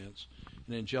some sense,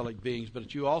 and angelic beings,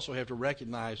 but you also have to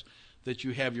recognize that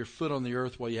you have your foot on the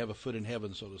earth while you have a foot in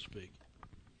heaven, so to speak.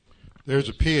 There's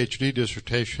a PhD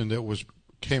dissertation that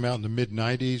came out in the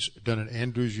mid-'90s, done at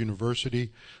Andrews University,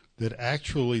 that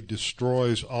actually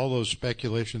destroys all those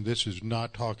speculations. This is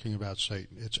not talking about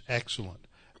Satan. It's excellent,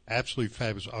 absolutely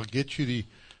fabulous. I'll get you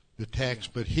the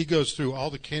text, but he goes through all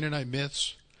the Canaanite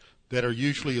myths that are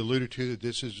usually alluded to, that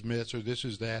this is myths or this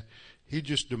is that. He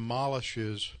just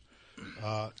demolishes,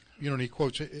 and he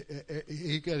quotes,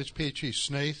 he got his PhD,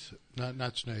 Snaith,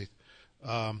 not Snaith.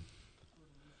 What?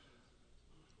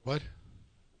 The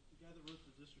guy that wrote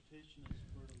the dissertation is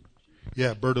Bertolucci.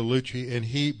 Yeah,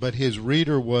 Bertolucci, but his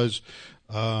reader was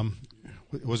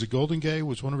it Golden Gay?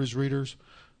 Was one of his readers?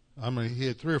 He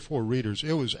had 3 or 4 readers.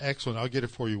 It was excellent. I'll get it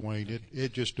for you, Wayne.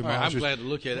 It just demolishes. I'm glad to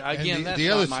look at it. Again, that's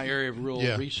not my area of real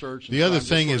research. The other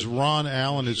thing is Ron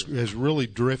Allen has really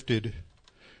drifted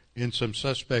in some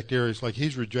suspect areas. Like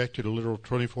he's rejected a literal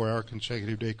 24-hour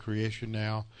consecutive day creation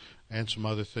now, and some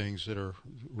other things that are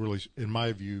really, in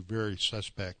my view, very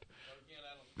suspect.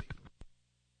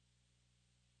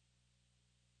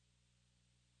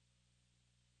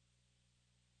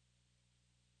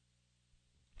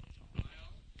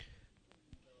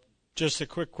 Just a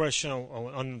quick question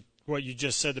on what you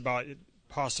just said about it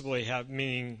possibly have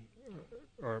meaning,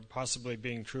 or possibly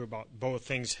being true about both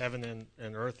things, heaven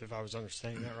and earth, if I was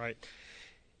understanding that right.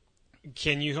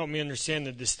 Can you help me understand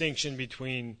the distinction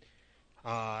between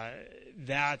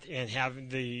that and having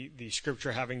the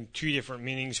scripture having 2 different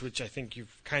meanings, which I think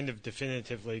you've kind of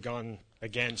definitively gone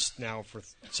against now for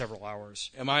several hours?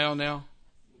 Am I on now?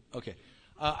 Okay.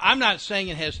 I'm not saying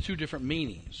it has 2 different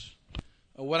meanings.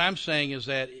 What I'm saying is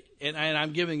that, and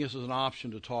I'm giving this as an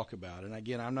option to talk about, and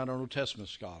again, I'm not an Old Testament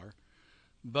scholar,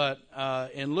 but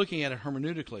in looking at it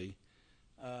hermeneutically,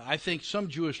 I think some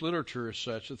Jewish literature is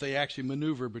such that they actually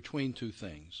maneuver between 2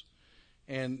 things.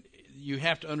 And you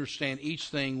have to understand each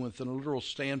thing with a literal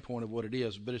standpoint of what it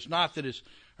is. But it's not that it's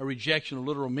a rejection of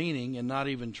literal meaning and not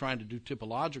even trying to do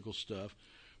typological stuff,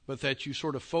 but that you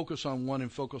sort of focus on one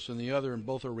and focus on the other, and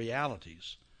both are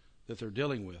realities that they're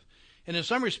dealing with. And in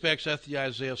some respects, that's the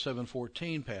Isaiah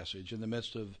 7:14 passage in the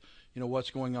midst of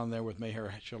what's going on there with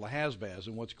Maher-shalal-Hash-Baz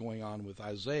and what's going on with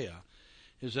Isaiah,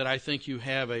 is that I think you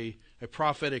have a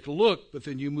prophetic look, but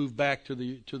then you move back to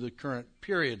the current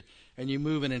period, and you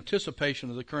move in anticipation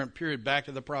of the current period back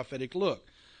to the prophetic look.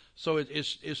 So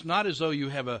it's not as though you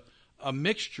have a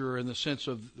mixture in the sense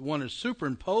of one is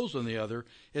superimposed on the other.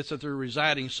 It's that they're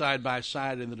residing side by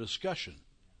side in the discussion.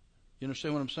 You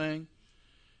understand what I'm saying?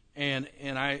 And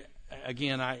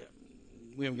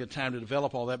we haven't got time to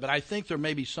develop all that, but I think there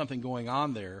may be something going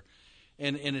on there.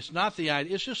 And it's not the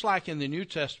idea. It's just like in the New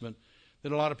Testament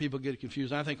that a lot of people get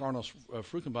confused. I think Arnold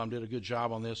Frukenbaum did a good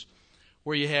job on this,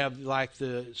 where you have like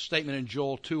the statement in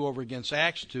Joel 2 over against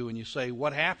Acts 2, and you say,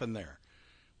 what happened there?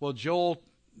 Well, Joel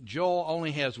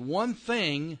only has one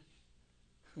thing,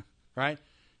 right?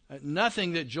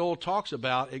 Nothing that Joel talks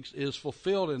about is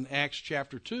fulfilled in Acts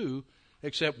chapter 2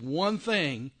 except one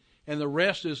thing, and the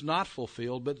rest is not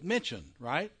fulfilled but mentioned,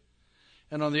 right?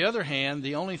 And on the other hand,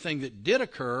 the only thing that did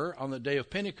occur on the day of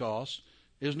Pentecost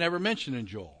is never mentioned in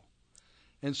Joel.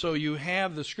 And so you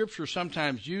have the Scripture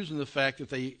sometimes using the fact that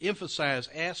they emphasize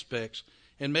aspects,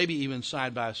 and maybe even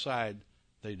side by side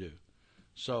they do.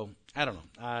 So, I don't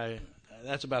know.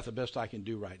 That's about the best I can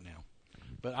do right now.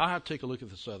 But I'll have to take a look at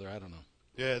this other. I don't know.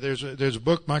 Yeah, there's a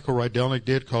book Michael Rydelnik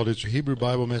did called It's a Hebrew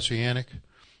Bible Messianic,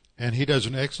 and he does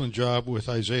an excellent job with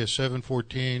Isaiah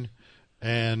 7:14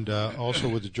 and also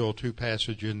with the Joel 2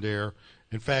 passage in there.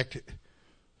 In fact,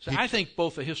 I think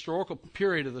both the historical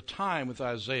period of the time with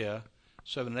Isaiah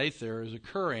 7 and 8 there is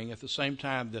occurring at the same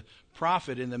time the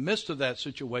prophet in the midst of that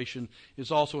situation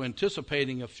is also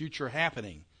anticipating a future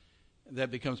happening that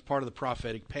becomes part of the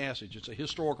prophetic passage. It's a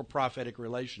historical prophetic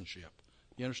relationship.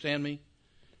 You understand me?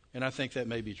 And I think that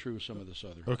may be true of some of this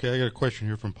other. Okay, I got a question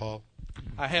here from Paul.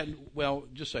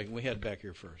 Just a second. We had back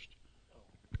here first.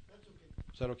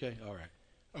 Is that okay? All right.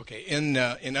 Okay,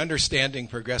 in understanding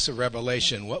progressive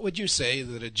revelation, what would you say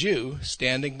that a Jew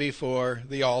standing before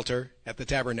the altar at the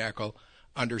tabernacle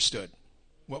understood?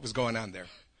 What was going on there?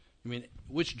 I mean,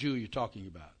 which Jew are you talking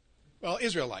about? Well,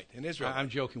 Israelite, in Israel. I'm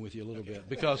joking with you a little bit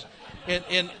because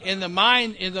in the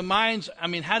minds, I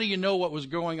mean, how do you know what was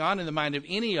going on in the mind of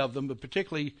any of them, but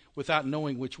particularly without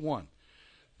knowing which one?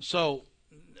 So,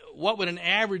 what would an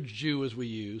average Jew, as we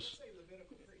use,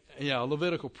 a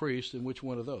Levitical priest, and which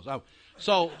one of those?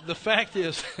 So the fact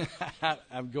is,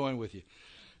 I'm going with you.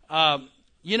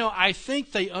 I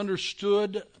think they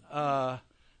understood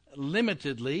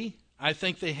limitedly. I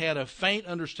think they had a faint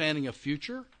understanding of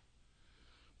future.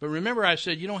 But remember I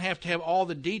said you don't have to have all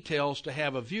the details to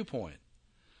have a viewpoint.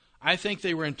 I think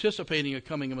they were anticipating a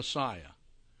coming Messiah.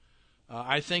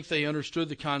 I think they understood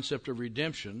the concept of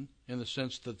redemption in the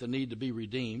sense that the need to be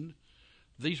redeemed.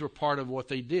 These were part of what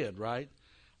they did, right?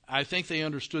 I think they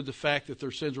understood the fact that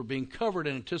their sins were being covered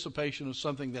in anticipation of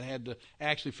something that had to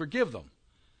actually forgive them.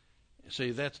 See,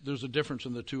 there's a difference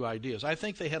in the two ideas. I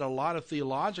think they had a lot of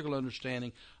theological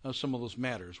understanding of some of those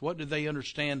matters. What did they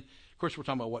understand? Of course, we're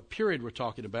talking about what period we're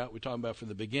talking about. We're talking about from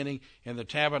the beginning and the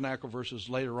tabernacle versus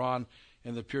later on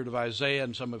in the period of Isaiah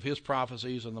and some of his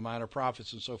prophecies and the minor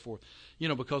prophets and so forth.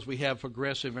 Because we have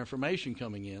progressive information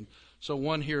coming in. So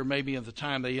one here, maybe at the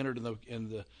time they entered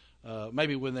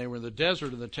maybe when they were in the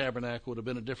desert in the tabernacle would have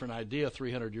been a different idea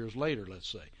 300 years later, let's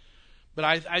say. But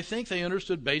I think they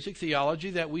understood basic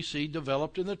theology that we see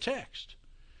developed in the text.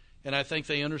 And I think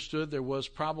they understood there was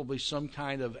probably some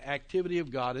kind of activity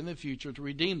of God in the future to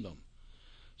redeem them.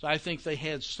 So I think they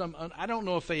had I don't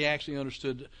know if they actually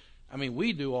understood. I mean,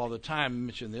 we do all the time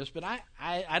mention this, but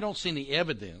I don't see any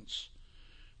evidence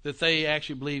that they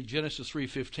actually believed Genesis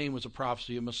 3:15 was a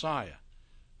prophecy of Messiah.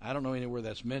 I don't know anywhere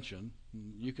that's mentioned.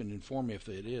 You can inform me if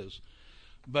it is.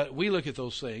 But we look at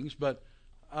those things. But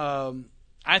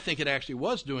I think it actually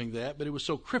was doing that, but it was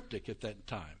so cryptic at that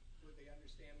time. Would they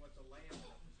understand what the Lamb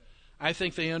represented? I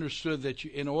think they understood that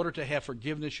in order to have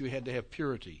forgiveness, you had to have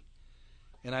purity.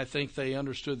 And I think they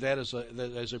understood that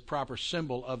as a proper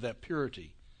symbol of that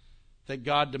purity. That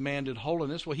God demanded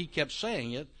holiness. Well, he kept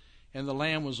saying it, and the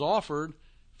lamb was offered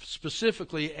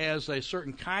specifically as a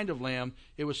certain kind of lamb.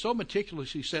 It was so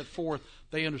meticulously set forth,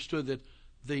 they understood that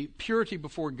the purity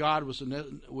before God was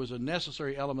a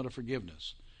necessary element of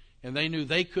forgiveness. And they knew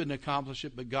they couldn't accomplish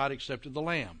it, but God accepted the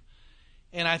lamb.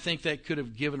 And I think that could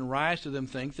have given rise to them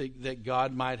think that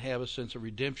God might have a sense of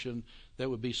redemption that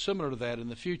would be similar to that in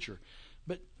the future.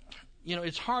 But,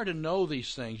 it's hard to know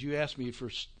these things. You asked me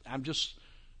I'm just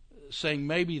saying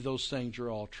maybe those things are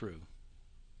all true.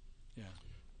 Yeah.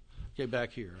 Okay,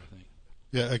 back here, I think.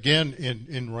 Yeah, again,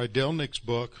 in Rydelnik's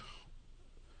book,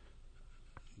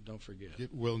 Don't forget.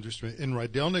 Well, just a minute. In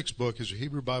Rydelnik's book, his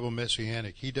Hebrew Bible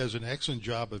Messianic, he does an excellent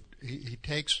job of, he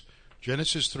takes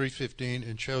Genesis 3:15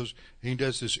 and he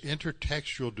does this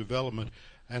intertextual development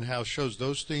and how it shows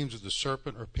those themes of the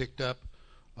serpent are picked up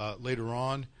later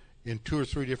on in 2 or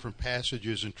 3 different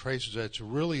passages and traces that. It's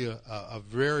really a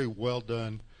very well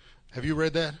done. Have you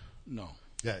read that? No.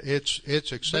 Yeah, it's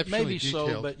exceptionally maybe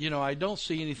detailed. So, but I don't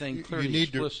see anything clearly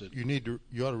explicit.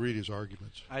 You ought to read his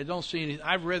arguments. I don't see any.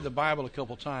 I've read the Bible a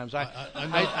couple times.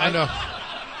 I know.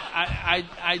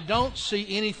 I don't see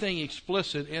anything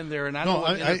explicit in there, and I know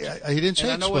he didn't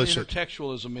say explicit. I know what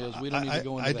intertextualism is. We don't need to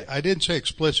go into that. I didn't say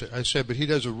explicit. I said, but he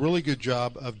does a really good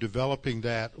job of developing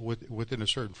that within a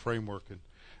certain framework, and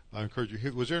I encourage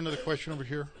you. Was there another question over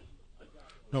here?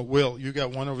 No, Will, you got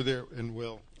one over there, and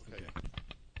Will. Okay.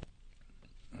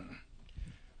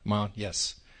 Mom,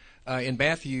 yes. In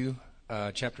Matthew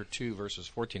chapter 2, verses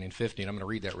 14 and 15, I'm going to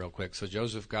read that real quick. So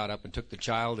Joseph got up and took the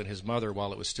child and his mother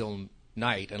while it was still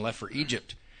night and left for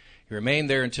Egypt. He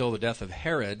remained there until the death of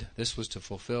Herod. This was to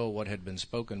fulfill what had been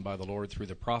spoken by the Lord through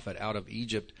the prophet, out of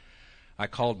Egypt I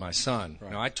called my son.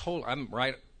 Right. Now, I'm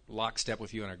right lockstep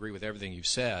with you, and I agree with everything you've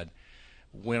said.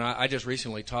 When I just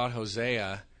recently taught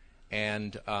Hosea,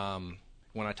 and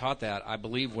when I taught that, I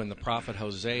believe when the prophet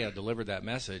Hosea delivered that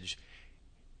message,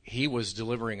 he was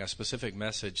delivering a specific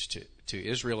message to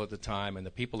Israel at the time and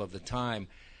the people of the time,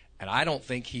 and I don't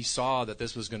think he saw that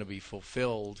this was going to be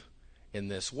fulfilled in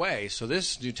this way. So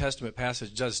this New Testament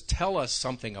passage does tell us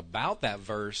something about that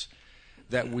verse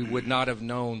that we would not have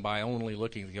known by only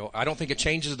looking at the Old. I don't think it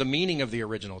changes the meaning of the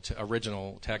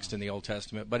original text in the Old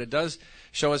Testament, but it does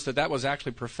show us that was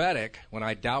actually prophetic, when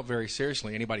I doubt very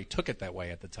seriously anybody took it that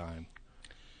way at the time.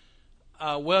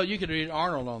 Well, you could read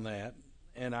Arnold on that,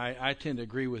 and I tend to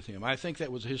agree with him. I think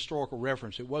that was a historical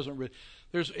reference. It wasn't.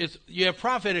 You have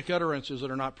prophetic utterances that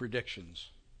are not predictions,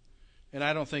 and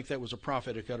I don't think that was a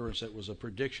prophetic utterance that was a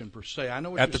prediction per se. I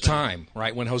know what at you're the saying. time,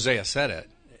 right when Hosea said it.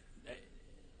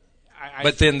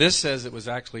 But then this says it was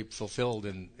actually fulfilled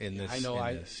in this. I know.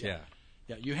 Yeah.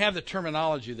 You have the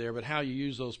terminology there, but how you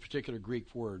use those particular Greek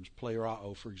words,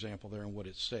 plerao, for example, there and what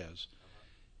it says.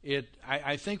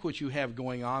 I think what you have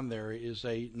going on there is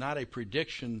not a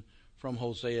prediction from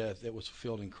Hosea that was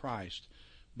fulfilled in Christ,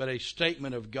 but a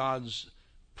statement of God's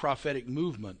prophetic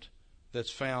movement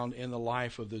that's found in the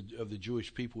life of the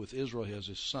Jewish people with Israel as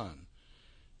his son.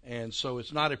 And so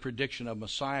it's not a prediction of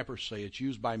Messiah per se. It's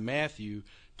used by Matthew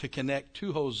to connect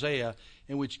to Hosea,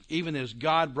 in which even as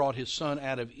God brought his son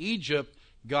out of Egypt,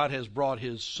 God has brought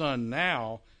his son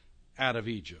now out of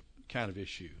Egypt kind of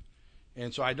issue.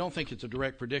 And so I don't think it's a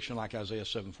direct prediction like Isaiah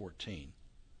 7:14.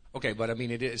 Okay, but I mean,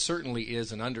 it certainly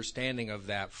is an understanding of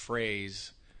that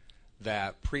phrase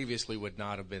that previously would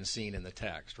not have been seen in the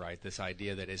text, right? This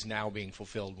idea that is now being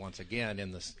fulfilled once again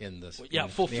in this.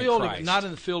 Fulfilled, in not in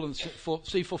the field.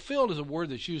 See, fulfilled is a word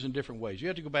that's used in different ways. You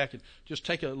have to go back and just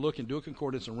take a look and do a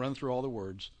concordance and run through all the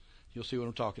words. You'll see what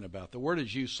I'm talking about. The word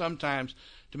is used sometimes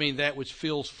to mean that which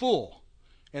fills full,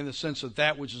 in the sense of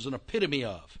that which is an epitome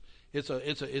of.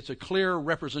 It's a clear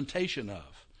representation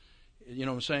of. You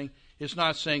know what I'm saying? It's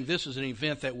not saying this is an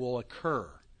event that will occur.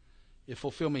 If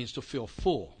fulfill means to fill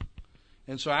full.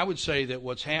 And so I would say that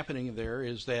what's happening there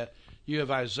is that you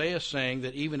have Isaiah saying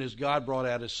that even as God brought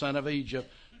out his son of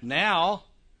Egypt, now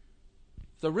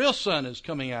the real son is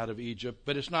coming out of Egypt,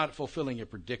 but it's not fulfilling a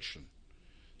prediction.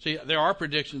 See, there are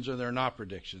predictions and there are not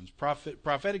predictions.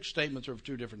 Prophetic statements are of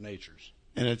two different natures.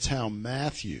 And it's how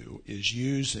Matthew is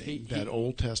using that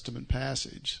Old Testament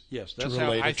passage. Yes, that's to how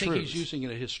relate I a think truth. he's using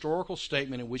a historical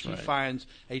statement in which he finds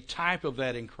a type of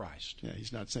that in Christ. Yeah,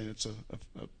 he's not saying it's a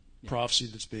prophecy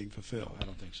that's being fulfilled. I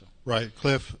don't think so. Right,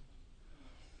 Cliff.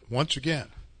 Once again,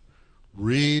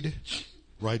 read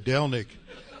Rydelnik.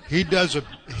 He does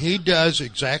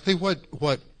exactly what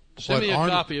Send me a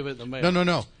Arnold, copy of it in the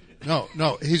mail.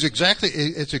 No.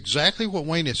 It's exactly what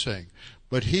Wayne is saying.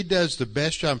 But he does the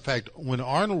best job. In fact, when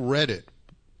Arnold read it,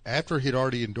 after he'd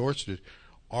already endorsed it,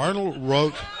 Arnold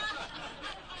wrote.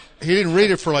 He didn't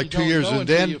read it for like 2 years, and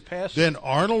then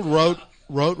Arnold wrote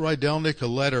Rydelnik a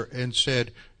letter and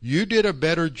said, "You did a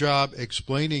better job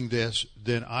explaining this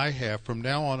than I have. From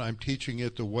now on, I'm teaching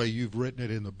it the way you've written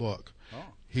it in the book." Oh.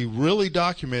 He really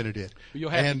documented it. Well, you'll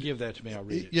have to give that to me. I'll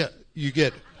read it. Yeah, you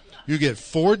get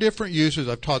 4 different uses.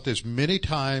 I've taught this many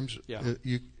times. Yeah.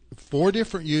 4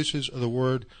 different uses of the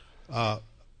word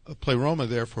pleroma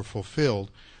there for fulfilled,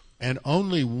 and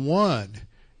only one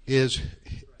is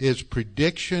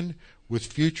prediction with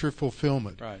future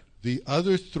fulfillment. Right. The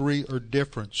other 3 are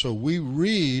different. So we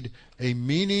read a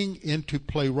meaning into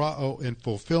plerao and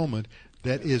fulfillment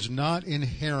that is not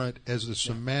inherent as the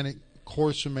semantic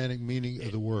core semantic meaning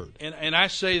of the word. And I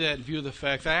say that in view of the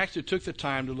fact that I actually took the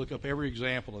time to look up every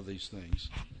example of these things.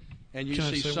 And you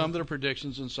see some that are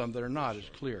predictions and some that are not. It's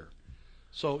clear.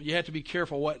 So you have to be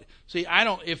careful what. See, I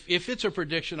don't. If it's a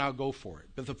prediction, I'll go for it.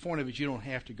 But the point of it, you don't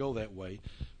have to go that way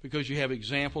because you have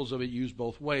examples of it used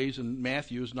both ways, and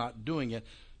Matthew is not doing it.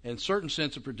 In certain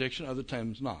sense of prediction, other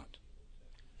times not.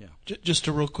 Yeah. Just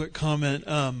a real quick comment.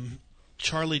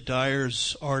 Charlie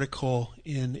Dyer's article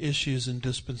in Issues in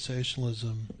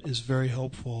Dispensationalism is very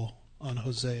helpful on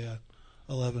Hosea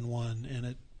 11:1, and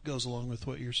it goes along with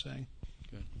what you're saying.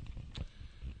 Good.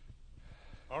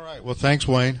 All right. Well, thanks,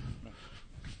 Wayne.